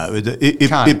 No,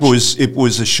 it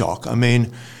was a shock. I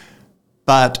mean,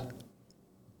 but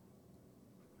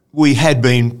we had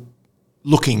been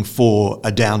looking for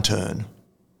a downturn.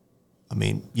 I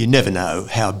mean, you never know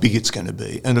how big it's going to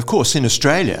be. And of course, in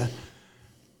Australia,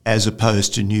 as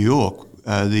opposed to New York,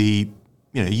 the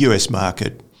US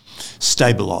market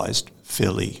stabilised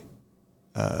fairly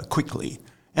quickly.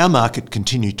 Our market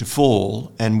continued to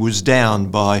fall and was down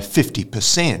by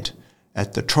 50%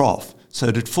 at the trough. So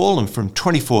it had fallen from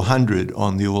 2,400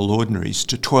 on the All Ordinaries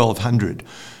to 1,200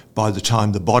 by the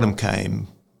time the bottom came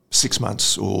 6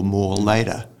 months or more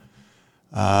later.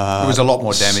 It was a lot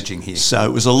more damaging here. So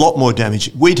it was a lot more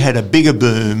damaging. We'd had a bigger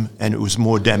boom and it was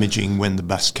more damaging when the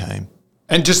bust came.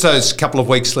 And just those couple of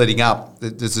weeks leading up,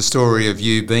 there's a story of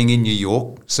you being in New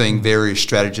York, seeing various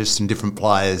strategists and different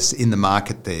players in the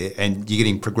market there, and you're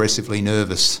getting progressively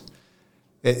nervous.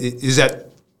 Is that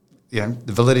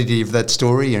the validity of that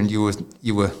story? And you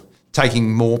were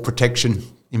taking more protection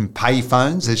in pay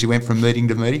phones as you went from meeting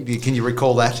to meeting? Can you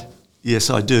recall that? Yes,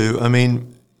 I do. I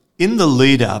mean, in the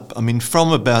lead up,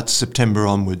 from about September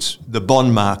onwards, the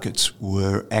bond markets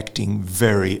were acting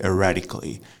very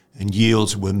erratically. And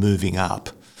yields were moving up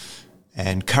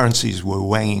and currencies were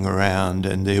wanging around,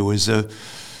 and there was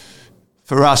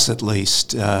for us at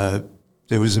least, there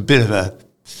was a bit of a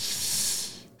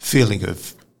feeling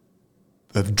of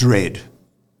dread,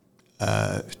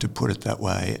 to put it that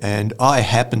way. And I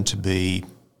happened to be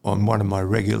on one of my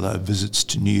regular visits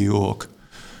to New York,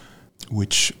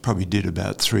 which probably did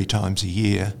about 3 times a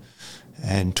year,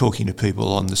 and talking to people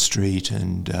on the street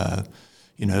and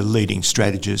leading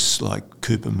strategists like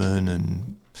Cooperman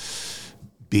and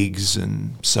Biggs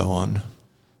and so on.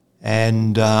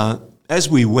 And as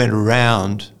we went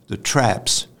around the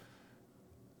traps,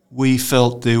 we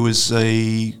felt there was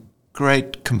a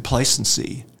great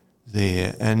complacency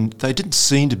there, and they didn't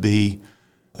seem to be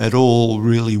at all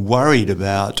really worried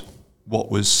about what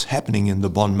was happening in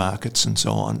the bond markets and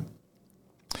so on.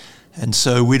 And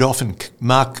so we'd often,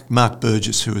 Mark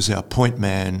Burgess, who was our point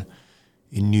man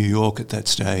in New York at that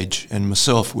stage, and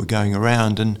myself were going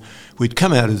around, and we'd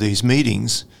come out of these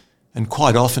meetings and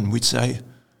quite often we'd say,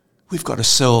 we've got to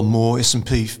sell more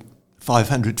S&P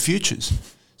 500 futures.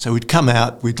 So we'd come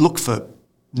out, we'd look for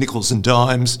nickels and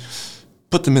dimes,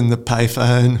 put them in the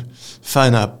payphone,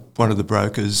 phone up one of the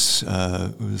brokers,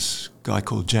 it was a guy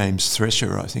called James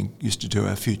Thresher, I think, used to do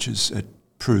our futures at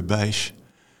Prue Bache,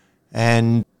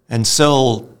 and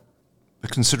sell a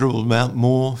considerable amount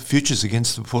more futures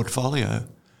against the portfolio.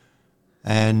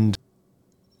 And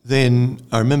then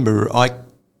I remember I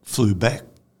flew back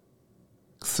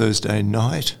Thursday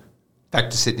night.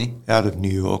 Back to Sydney? Out of New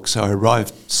York. So I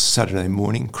arrived Saturday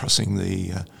morning, crossing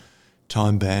the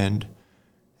time band,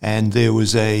 and there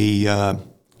was a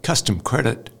custom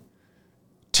credit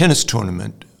tennis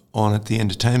tournament on at the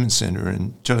entertainment centre,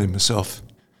 and Jillian and myself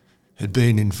had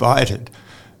been invited.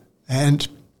 And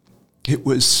it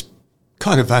was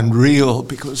kind of unreal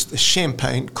because the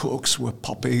champagne corks were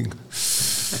popping.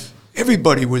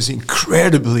 Everybody was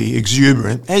incredibly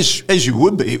exuberant, as you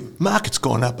would be. Market's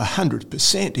gone up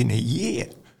 100% in a year.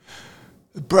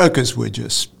 The brokers were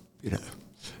just,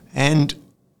 and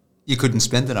you couldn't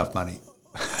spend enough money.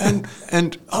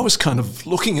 and I was kind of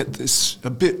looking at this a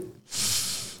bit,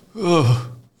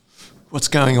 what's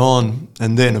going on?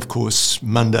 And then, of course,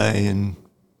 Monday and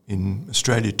in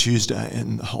Australia Tuesday,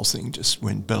 and the whole thing just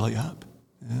went belly up.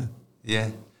 Yeah.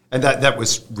 And that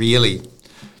was really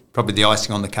probably the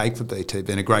icing on the cake for BT,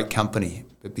 being a great company.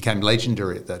 It became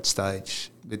legendary at that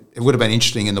stage. It would have been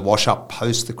interesting in the wash-up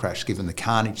post the crash, given the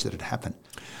carnage that had happened.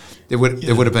 There would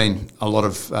have been a lot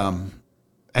of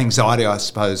anxiety, I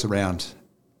suppose, around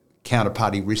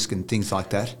counterparty risk and things like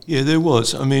that. Yeah, there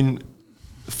was. I mean,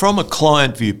 from a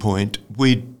client viewpoint,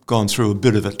 we'd gone through a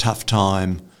bit of a tough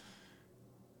time,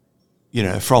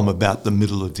 from about the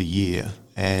middle of the year.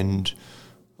 And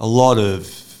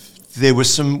there were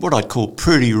some what I'd call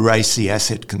pretty racy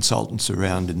asset consultants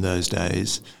around in those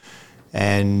days.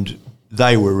 And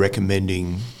they were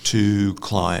recommending to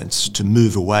clients to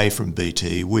move away from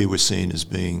BT. We were seen as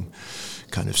being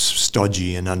kind of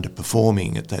stodgy and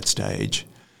underperforming at that stage.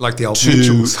 Like the old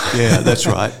Mitchells. Yeah, that's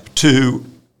right. To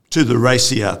the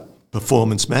racier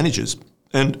performance managers.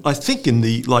 And I think in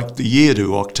the year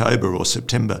to October or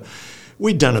September,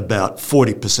 we'd done about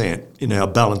 40% in our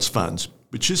balanced funds,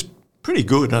 which is pretty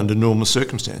good under normal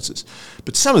circumstances.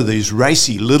 But some of these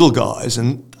racy little guys,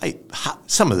 and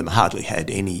some of them hardly had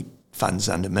any funds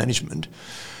under management,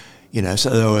 so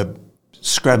they were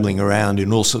scrabbling around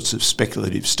in all sorts of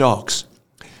speculative stocks.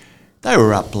 They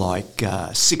were up like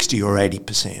 60 or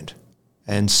 80%.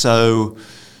 And so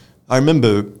I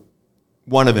remember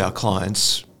one of our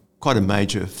clients, quite a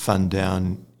major fund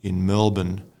down in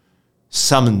Melbourne,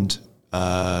 summoned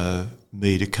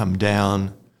me to come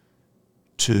down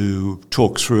to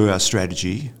talk through our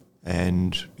strategy.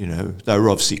 And, they were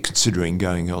obviously considering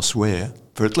going elsewhere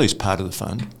for at least part of the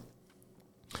fund.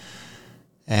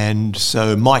 And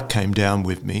so Mike came down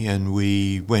with me and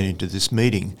we went into this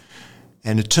meeting.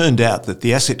 And it turned out that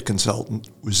the asset consultant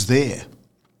was there,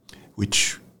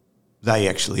 which they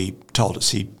actually told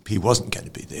us he wasn't going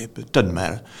to be there, but it doesn't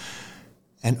matter.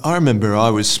 And I remember I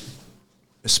was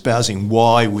espousing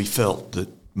why we felt that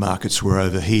markets were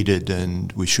overheated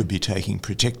and we should be taking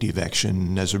protective action.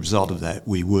 And as a result of that,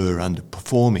 we were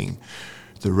underperforming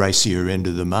the racier end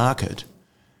of the market.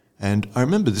 And I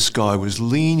remember this guy was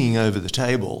leaning over the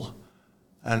table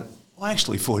and I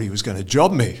actually thought he was going to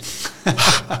job me.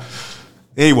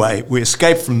 Anyway, we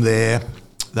escaped from there.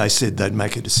 They said they'd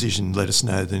make a decision, let us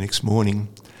know the next morning.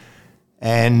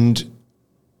 And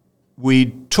we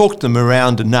talked them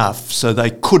around enough so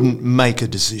they couldn't make a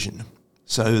decision.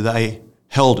 So they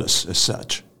held us as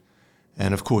such.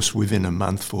 And of course, within a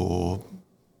month or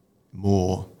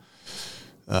more,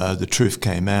 the truth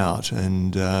came out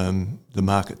and the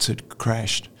markets had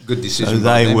crashed. Good decision. So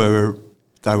they were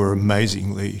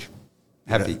amazingly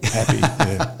happy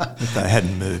that they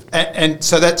hadn't moved. And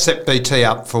so that set BT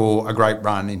up for a great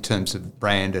run in terms of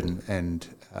brand and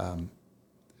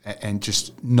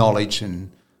just knowledge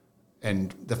and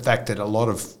the fact that a lot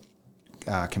of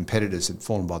competitors had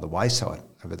fallen by the wayside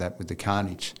over that with the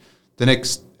carnage. The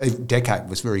next decade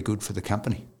was very good for the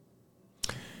company.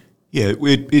 Yeah,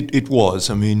 it was.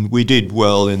 I mean, we did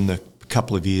well in the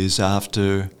couple of years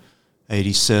after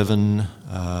 87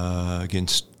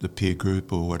 against the peer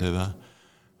group or whatever.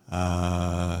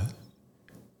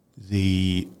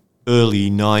 The early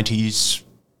 90s,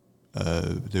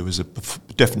 there was a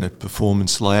definite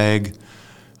performance lag,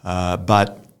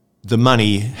 but the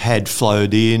money had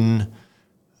flowed in.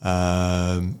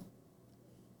 The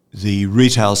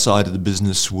retail side of the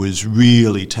business was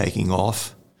really taking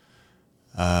off.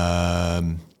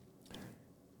 And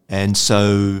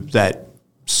so that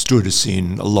stood us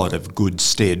in a lot of good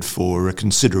stead for a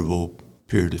considerable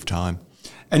period of time.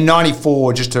 And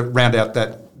 94, just to round out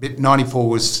that bit, 94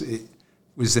 was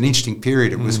an interesting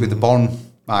period. It was with the bond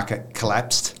market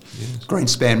collapsed. Yes.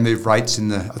 Greenspan moved rates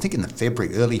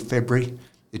early February.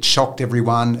 It shocked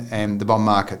everyone and the bond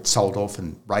market sold off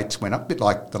and rates went up, a bit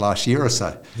like the last year or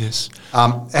so. Yes.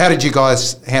 How did you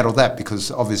guys handle that?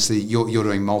 Because obviously you're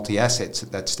doing multi-assets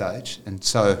at that stage, and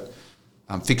so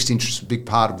fixed interest is a big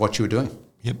part of what you were doing.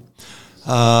 Yep.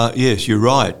 Yes, you're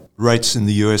right. Rates in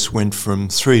the US went from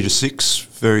 3 to 6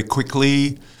 very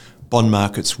quickly. Bond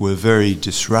markets were very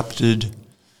disrupted.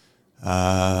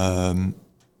 Our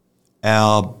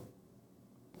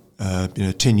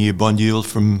 10-year bond yield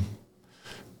from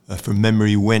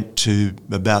memory went to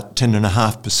about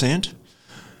 10.5%.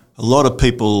 A lot of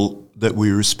people that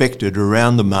we respected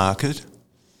around the market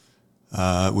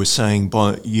were saying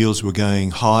bond yields were going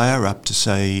higher, up to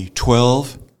say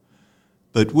 12.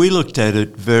 But we looked at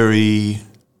it very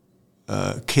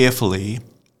carefully,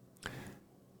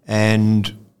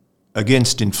 and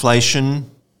against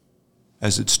inflation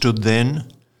as it stood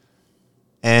then,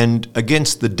 and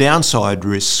against the downside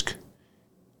risk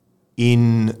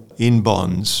in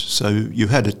bonds. So you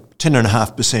had a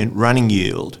 10.5% running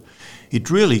yield. It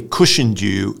really cushioned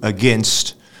you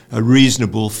against a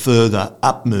reasonable further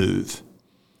up move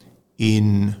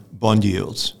in bond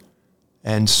yields.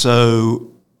 And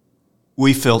so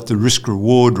we felt the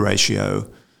risk-reward ratio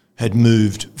had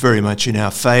moved very much in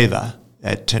our favour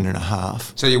at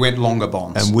 10.5. So you went longer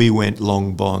bonds? And we went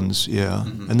long bonds, yeah.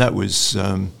 Mm-hmm. And that was,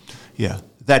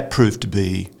 that proved to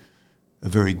be a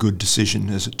very good decision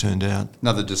as it turned out.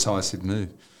 Another decisive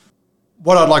move.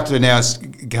 What I'd like to do now is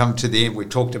come to the end. We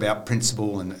talked about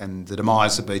Principal and the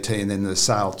demise of BT and then the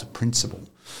sale to Principal.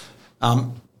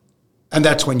 And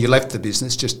that's when you left the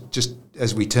business, just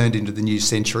as we turned into the new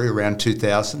century around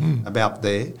 2000, about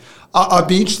there. I'd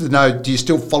be interested to know, do you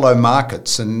still follow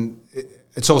markets? And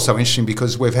it's also interesting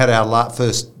because we've had our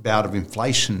first bout of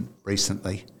inflation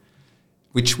recently,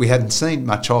 which we hadn't seen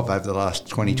much of over the last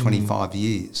 20, 25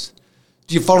 years.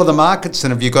 Do you follow the markets,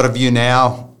 and have you got a view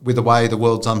now with the way the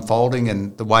world's unfolding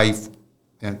and the way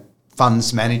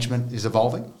funds management is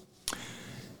evolving?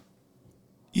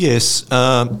 Yes,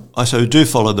 I do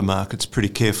follow the markets pretty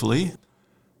carefully,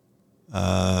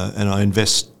 and I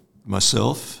invest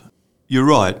myself. You're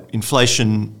right,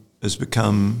 inflation has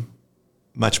become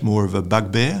much more of a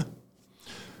bugbear.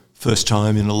 First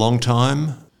time in a long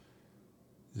time.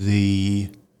 The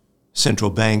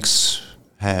central banks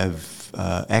have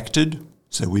acted.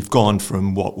 So we've gone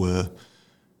from what were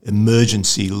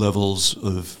emergency levels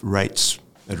of rates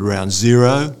at around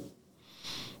 0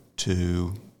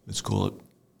 to, let's call it,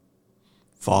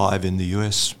 5 in the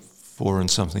US, 4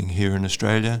 and something here in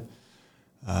Australia.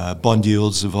 Bond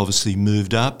yields have obviously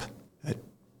moved up at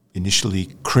initially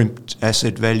crimped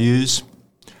asset values.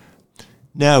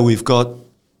 Now we've got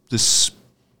this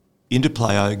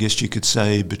interplay, I guess you could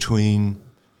say, between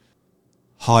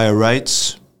higher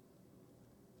rates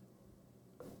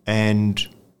and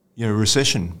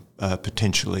recession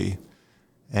potentially.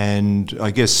 And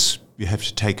I guess you have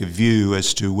to take a view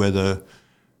as to whether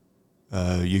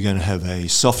you're going to have a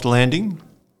soft landing.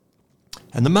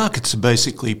 And the markets are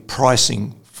basically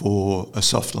pricing for a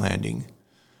soft landing.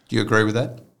 Do you agree with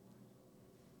that?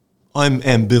 I'm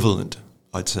ambivalent,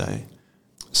 I'd say.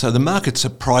 So the markets are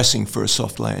pricing for a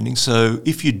soft landing. So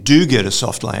if you do get a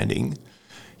soft landing,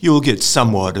 you'll get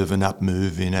somewhat of an up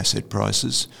move in asset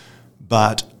prices,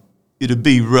 but it'll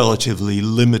be relatively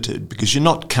limited because you're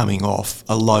not coming off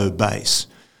a low base.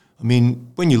 I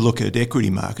mean, when you look at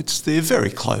equity markets, they're very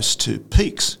close to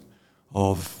peaks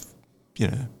of,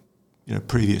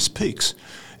 previous peaks.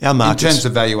 Our markets, in terms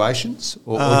of valuations,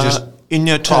 or just in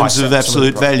terms of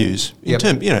absolute values.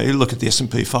 Yep. You look at the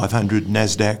S&P 500,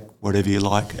 Nasdaq, whatever you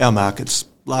like. Our markets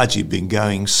largely been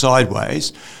going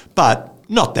sideways, but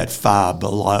not that far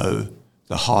below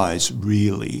the highs,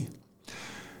 really.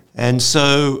 And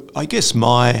so I guess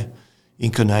my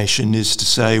inclination is to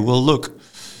say, well, look,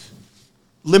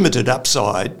 limited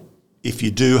upside if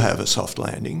you do have a soft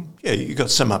landing. Yeah, you've got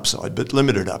some upside, but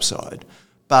limited upside.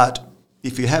 But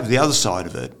if you have the other side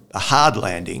of it, a hard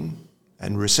landing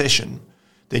and recession,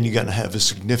 then you're going to have a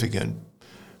significant,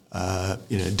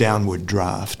 downward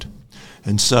draft.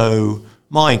 And so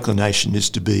my inclination is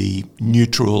to be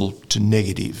neutral to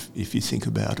negative, if you think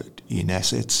about it, in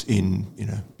assets, in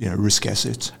risk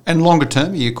assets. And longer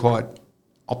term, are you quite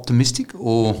optimistic,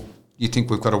 or you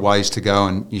think we've got a ways to go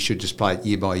and you should just play it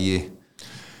year by year?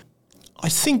 I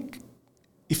think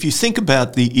if you think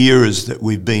about the eras that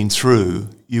we've been through,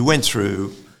 you went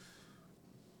through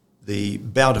the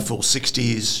bountiful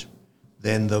 60s,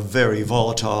 then the very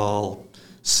volatile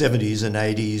 70s and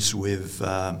 80s with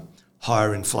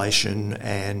higher inflation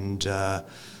and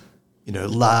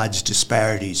large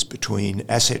disparities between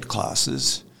asset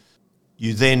classes.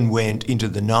 You then went into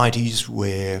the 90s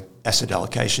where asset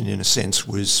allocation, in a sense,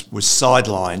 was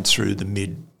sidelined through the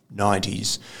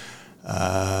mid-90s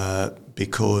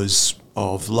because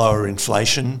of lower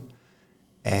inflation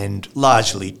and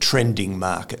largely trending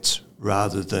markets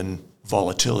rather than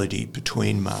volatility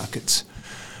between markets.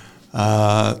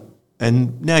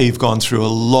 And now you've gone through a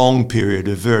long period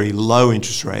of very low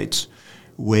interest rates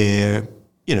where,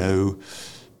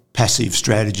 passive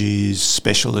strategies,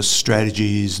 specialist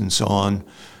strategies and so on,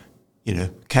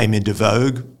 came into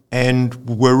vogue and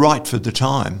were right for the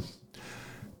time.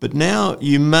 But now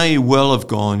you may well have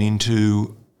gone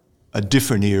into a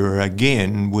different era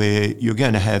again where you're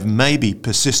going to have maybe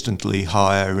persistently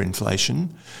higher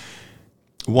inflation.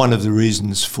 One of the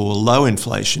reasons for low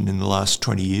inflation in the last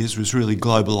 20 years was really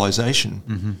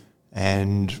globalisation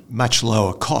and much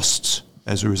lower costs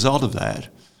as a result of that.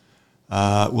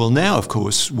 Well, now, of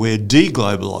course, we're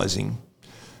deglobalising,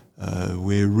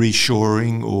 we're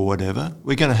reshoring or whatever.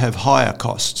 We're going to have higher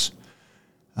costs.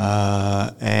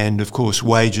 And, of course,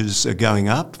 wages are going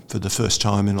up for the first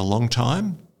time in a long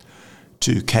time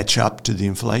to catch up to the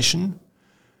inflation.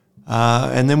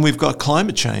 And then we've got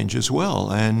climate change as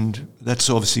well, and that's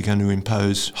obviously going to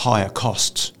impose higher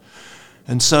costs.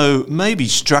 And so maybe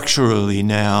structurally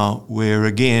now we're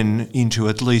again into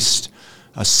at least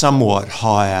a somewhat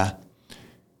higher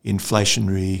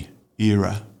inflationary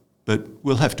era, but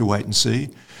we'll have to wait and see.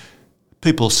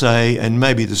 People say, and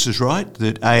maybe this is right,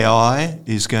 that AI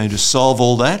is going to solve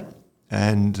all that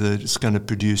and that it's going to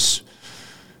produce,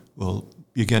 well,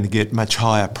 you're going to get much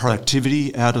higher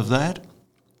productivity out of that.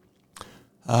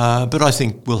 But I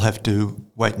think we'll have to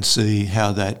wait and see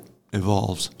how that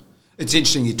evolves. It's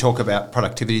interesting you talk about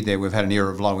productivity there. We've had an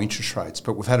era of low interest rates,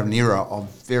 but we've had an era of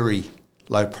very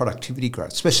low productivity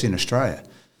growth, especially in Australia.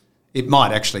 It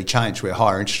might actually change where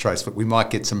higher interest rates, but we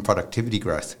might get some productivity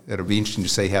growth. It'll be interesting to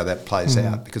see how that plays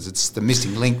out, because it's the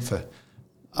missing link for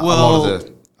a lot of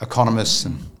the economists.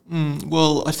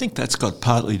 Well, I think that's got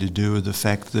partly to do with the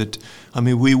fact that,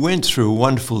 we went through a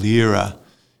wonderful era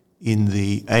in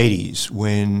the 80s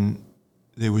when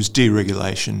there was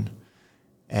deregulation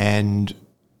and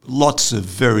lots of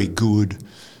very good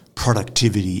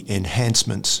productivity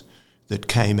enhancements that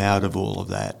came out of all of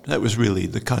that. That was really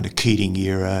the kind of Keating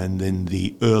era and then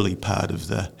the early part of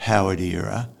the Howard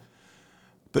era.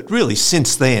 But really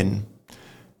since then,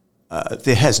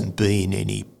 there hasn't been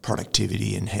any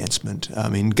productivity enhancement.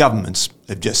 Governments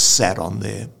have just sat on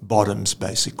their bottoms,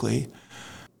 basically.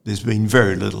 There's been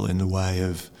very little in the way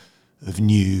of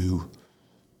new,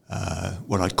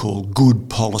 what I'd call good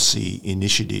policy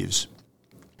initiatives.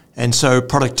 And so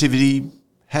productivity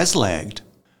has lagged.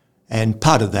 And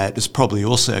part of that is probably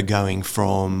also going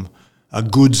from a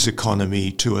goods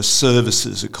economy to a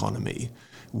services economy,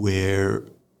 where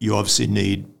you obviously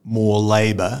need more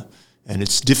labour and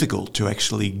it's difficult to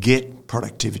actually get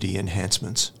productivity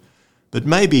enhancements. But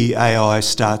maybe AI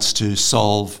starts to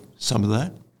solve some of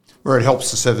that. Where it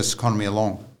helps the service economy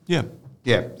along. Yeah.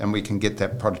 Yeah, and we can get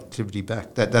that productivity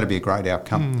back. That'd be a great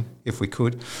outcome if we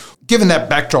could. Given that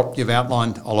backdrop you've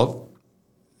outlined, Olev,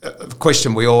 a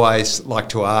question we always like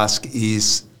to ask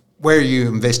is, where are you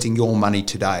investing your money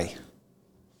today?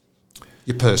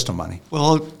 Your personal money.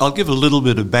 Well, I'll give a little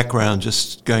bit of background,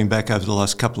 just going back over the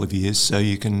last couple of years, so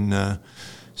you can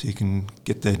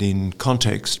get that in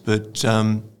context. But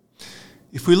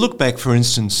if we look back, for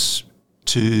instance,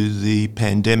 to the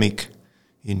pandemic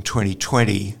in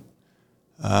 2020,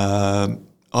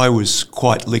 I was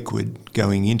quite liquid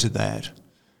going into that,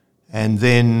 and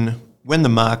then when the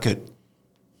market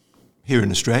here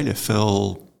in Australia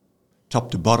fell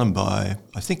top to bottom by,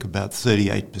 I think, about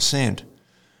 38%.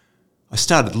 I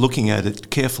started looking at it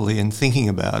carefully and thinking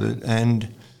about it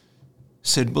and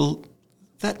said, well,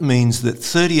 that means that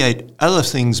 38 other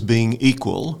things being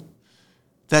equal,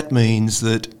 that means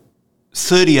that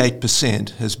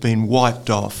 38% has been wiped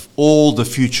off all the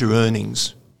future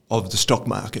earnings of the stock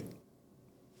market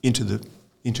into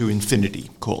infinity,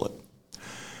 call it.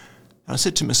 And I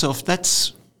said to myself,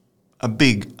 that's a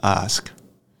big ask.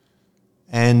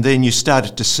 And then you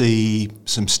started to see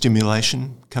some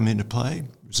stimulation come into play,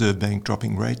 Reserve Bank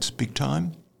dropping rates big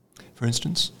time, for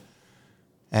instance.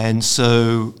 And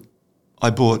so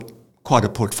I bought quite a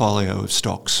portfolio of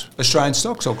stocks. Australian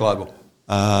stocks or global?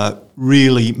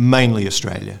 Really, mainly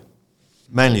Australia,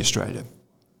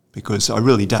 because I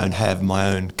really don't have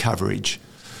my own coverage.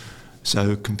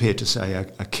 So compared to, say,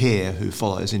 a Kerr who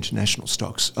follows international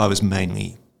stocks, I was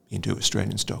mainly into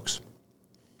Australian stocks.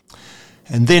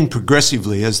 And then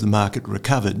progressively, as the market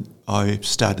recovered, I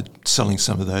started selling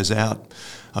some of those out.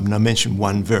 I mentioned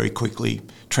one very quickly.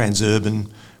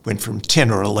 Transurban went from 10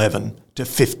 or 11 to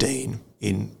 15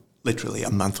 in literally a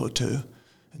month or two.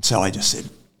 And so I just said,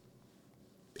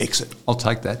 exit. I'll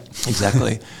take that.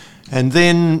 Exactly. And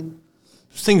then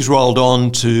things rolled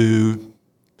on to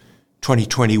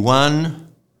 2021,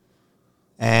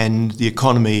 and the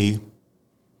economy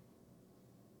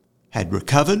had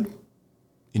recovered.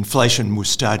 Inflation was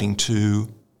starting to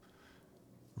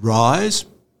rise.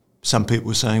 Some people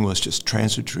were saying, well, it's just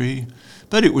transitory,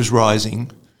 but it was rising.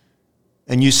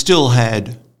 And you still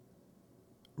had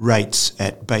rates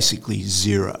at basically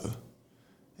zero.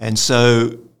 And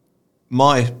so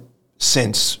my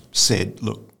sense said,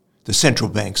 look, the central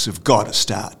banks have got to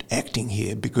start acting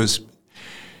here, because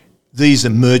these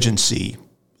emergency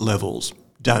levels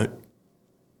don't,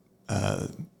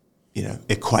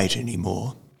 equate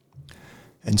anymore.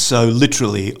 And so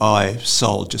literally I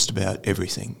sold just about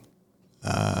everything.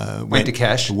 Went to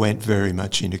cash? Went very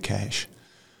much into cash.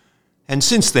 And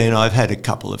since then I've had a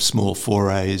couple of small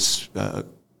forays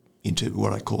into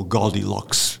what I call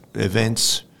Goldilocks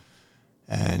events,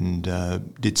 and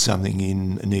did something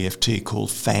in an EFT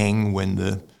called FANG when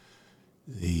the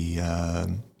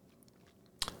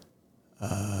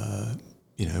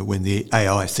when the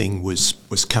AI thing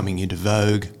was coming into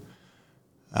vogue.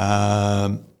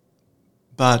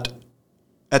 But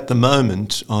at the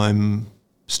moment, I'm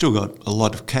still got a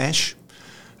lot of cash.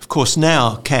 Of course,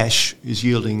 now cash is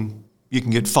yielding, you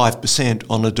can get 5%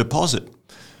 on a deposit.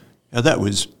 Now that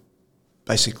was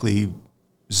basically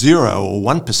 0 or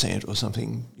 1% or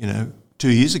something, 2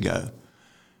 years ago.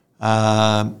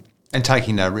 And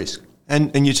taking no risk.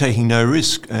 And you're taking no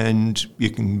risk, and you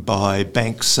can buy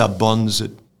bank sub-bonds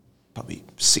at probably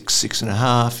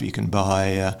 6.5. You can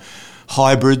buy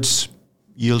hybrids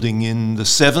yielding in the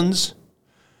 7s.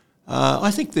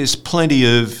 I think there's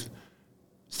plenty of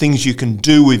things you can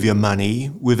do with your money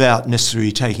without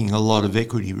necessarily taking a lot of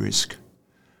equity risk.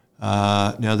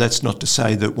 Now, that's not to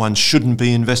say that one shouldn't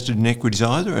be invested in equities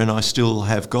either, and I still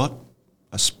have got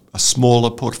a smaller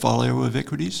portfolio of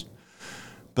equities.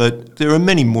 But there are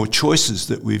many more choices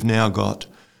that we've now got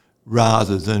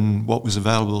rather than what was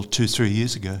available 2-3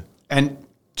 years ago. And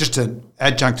just an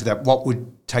adjunct to that, what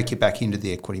would take you back into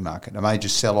the equity market? A major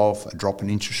sell-off, a drop in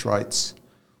interest rates?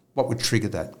 What would trigger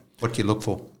that? What do you look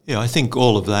for? Yeah, I think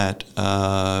all of that,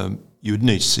 you would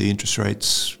need to see interest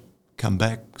rates come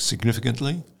back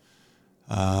significantly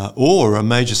or a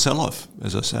major sell-off.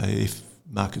 As I say, if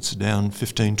markets are down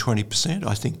 15-20%,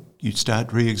 I think you'd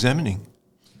start re-examining.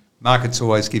 Markets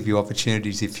always give you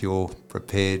opportunities if you're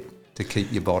prepared to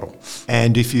keep your bottle.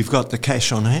 And if you've got the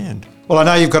cash on hand. Well, I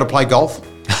know you've got to play golf.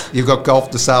 You've got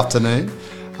golf this afternoon.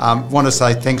 Want to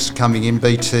say thanks for coming in.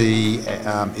 BT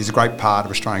is a great part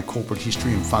of Australian corporate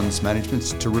history and funds management.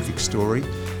 It's a terrific story.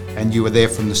 And you were there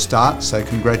from the start, so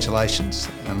congratulations.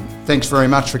 Thanks very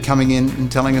much for coming in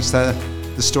and telling us the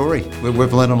story.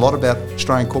 We've learned a lot about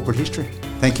Australian corporate history.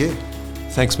 Thank you.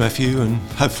 Thanks, Matthew, and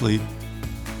hopefully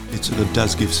it sort of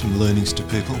does give some learnings to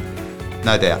people.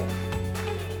 No doubt.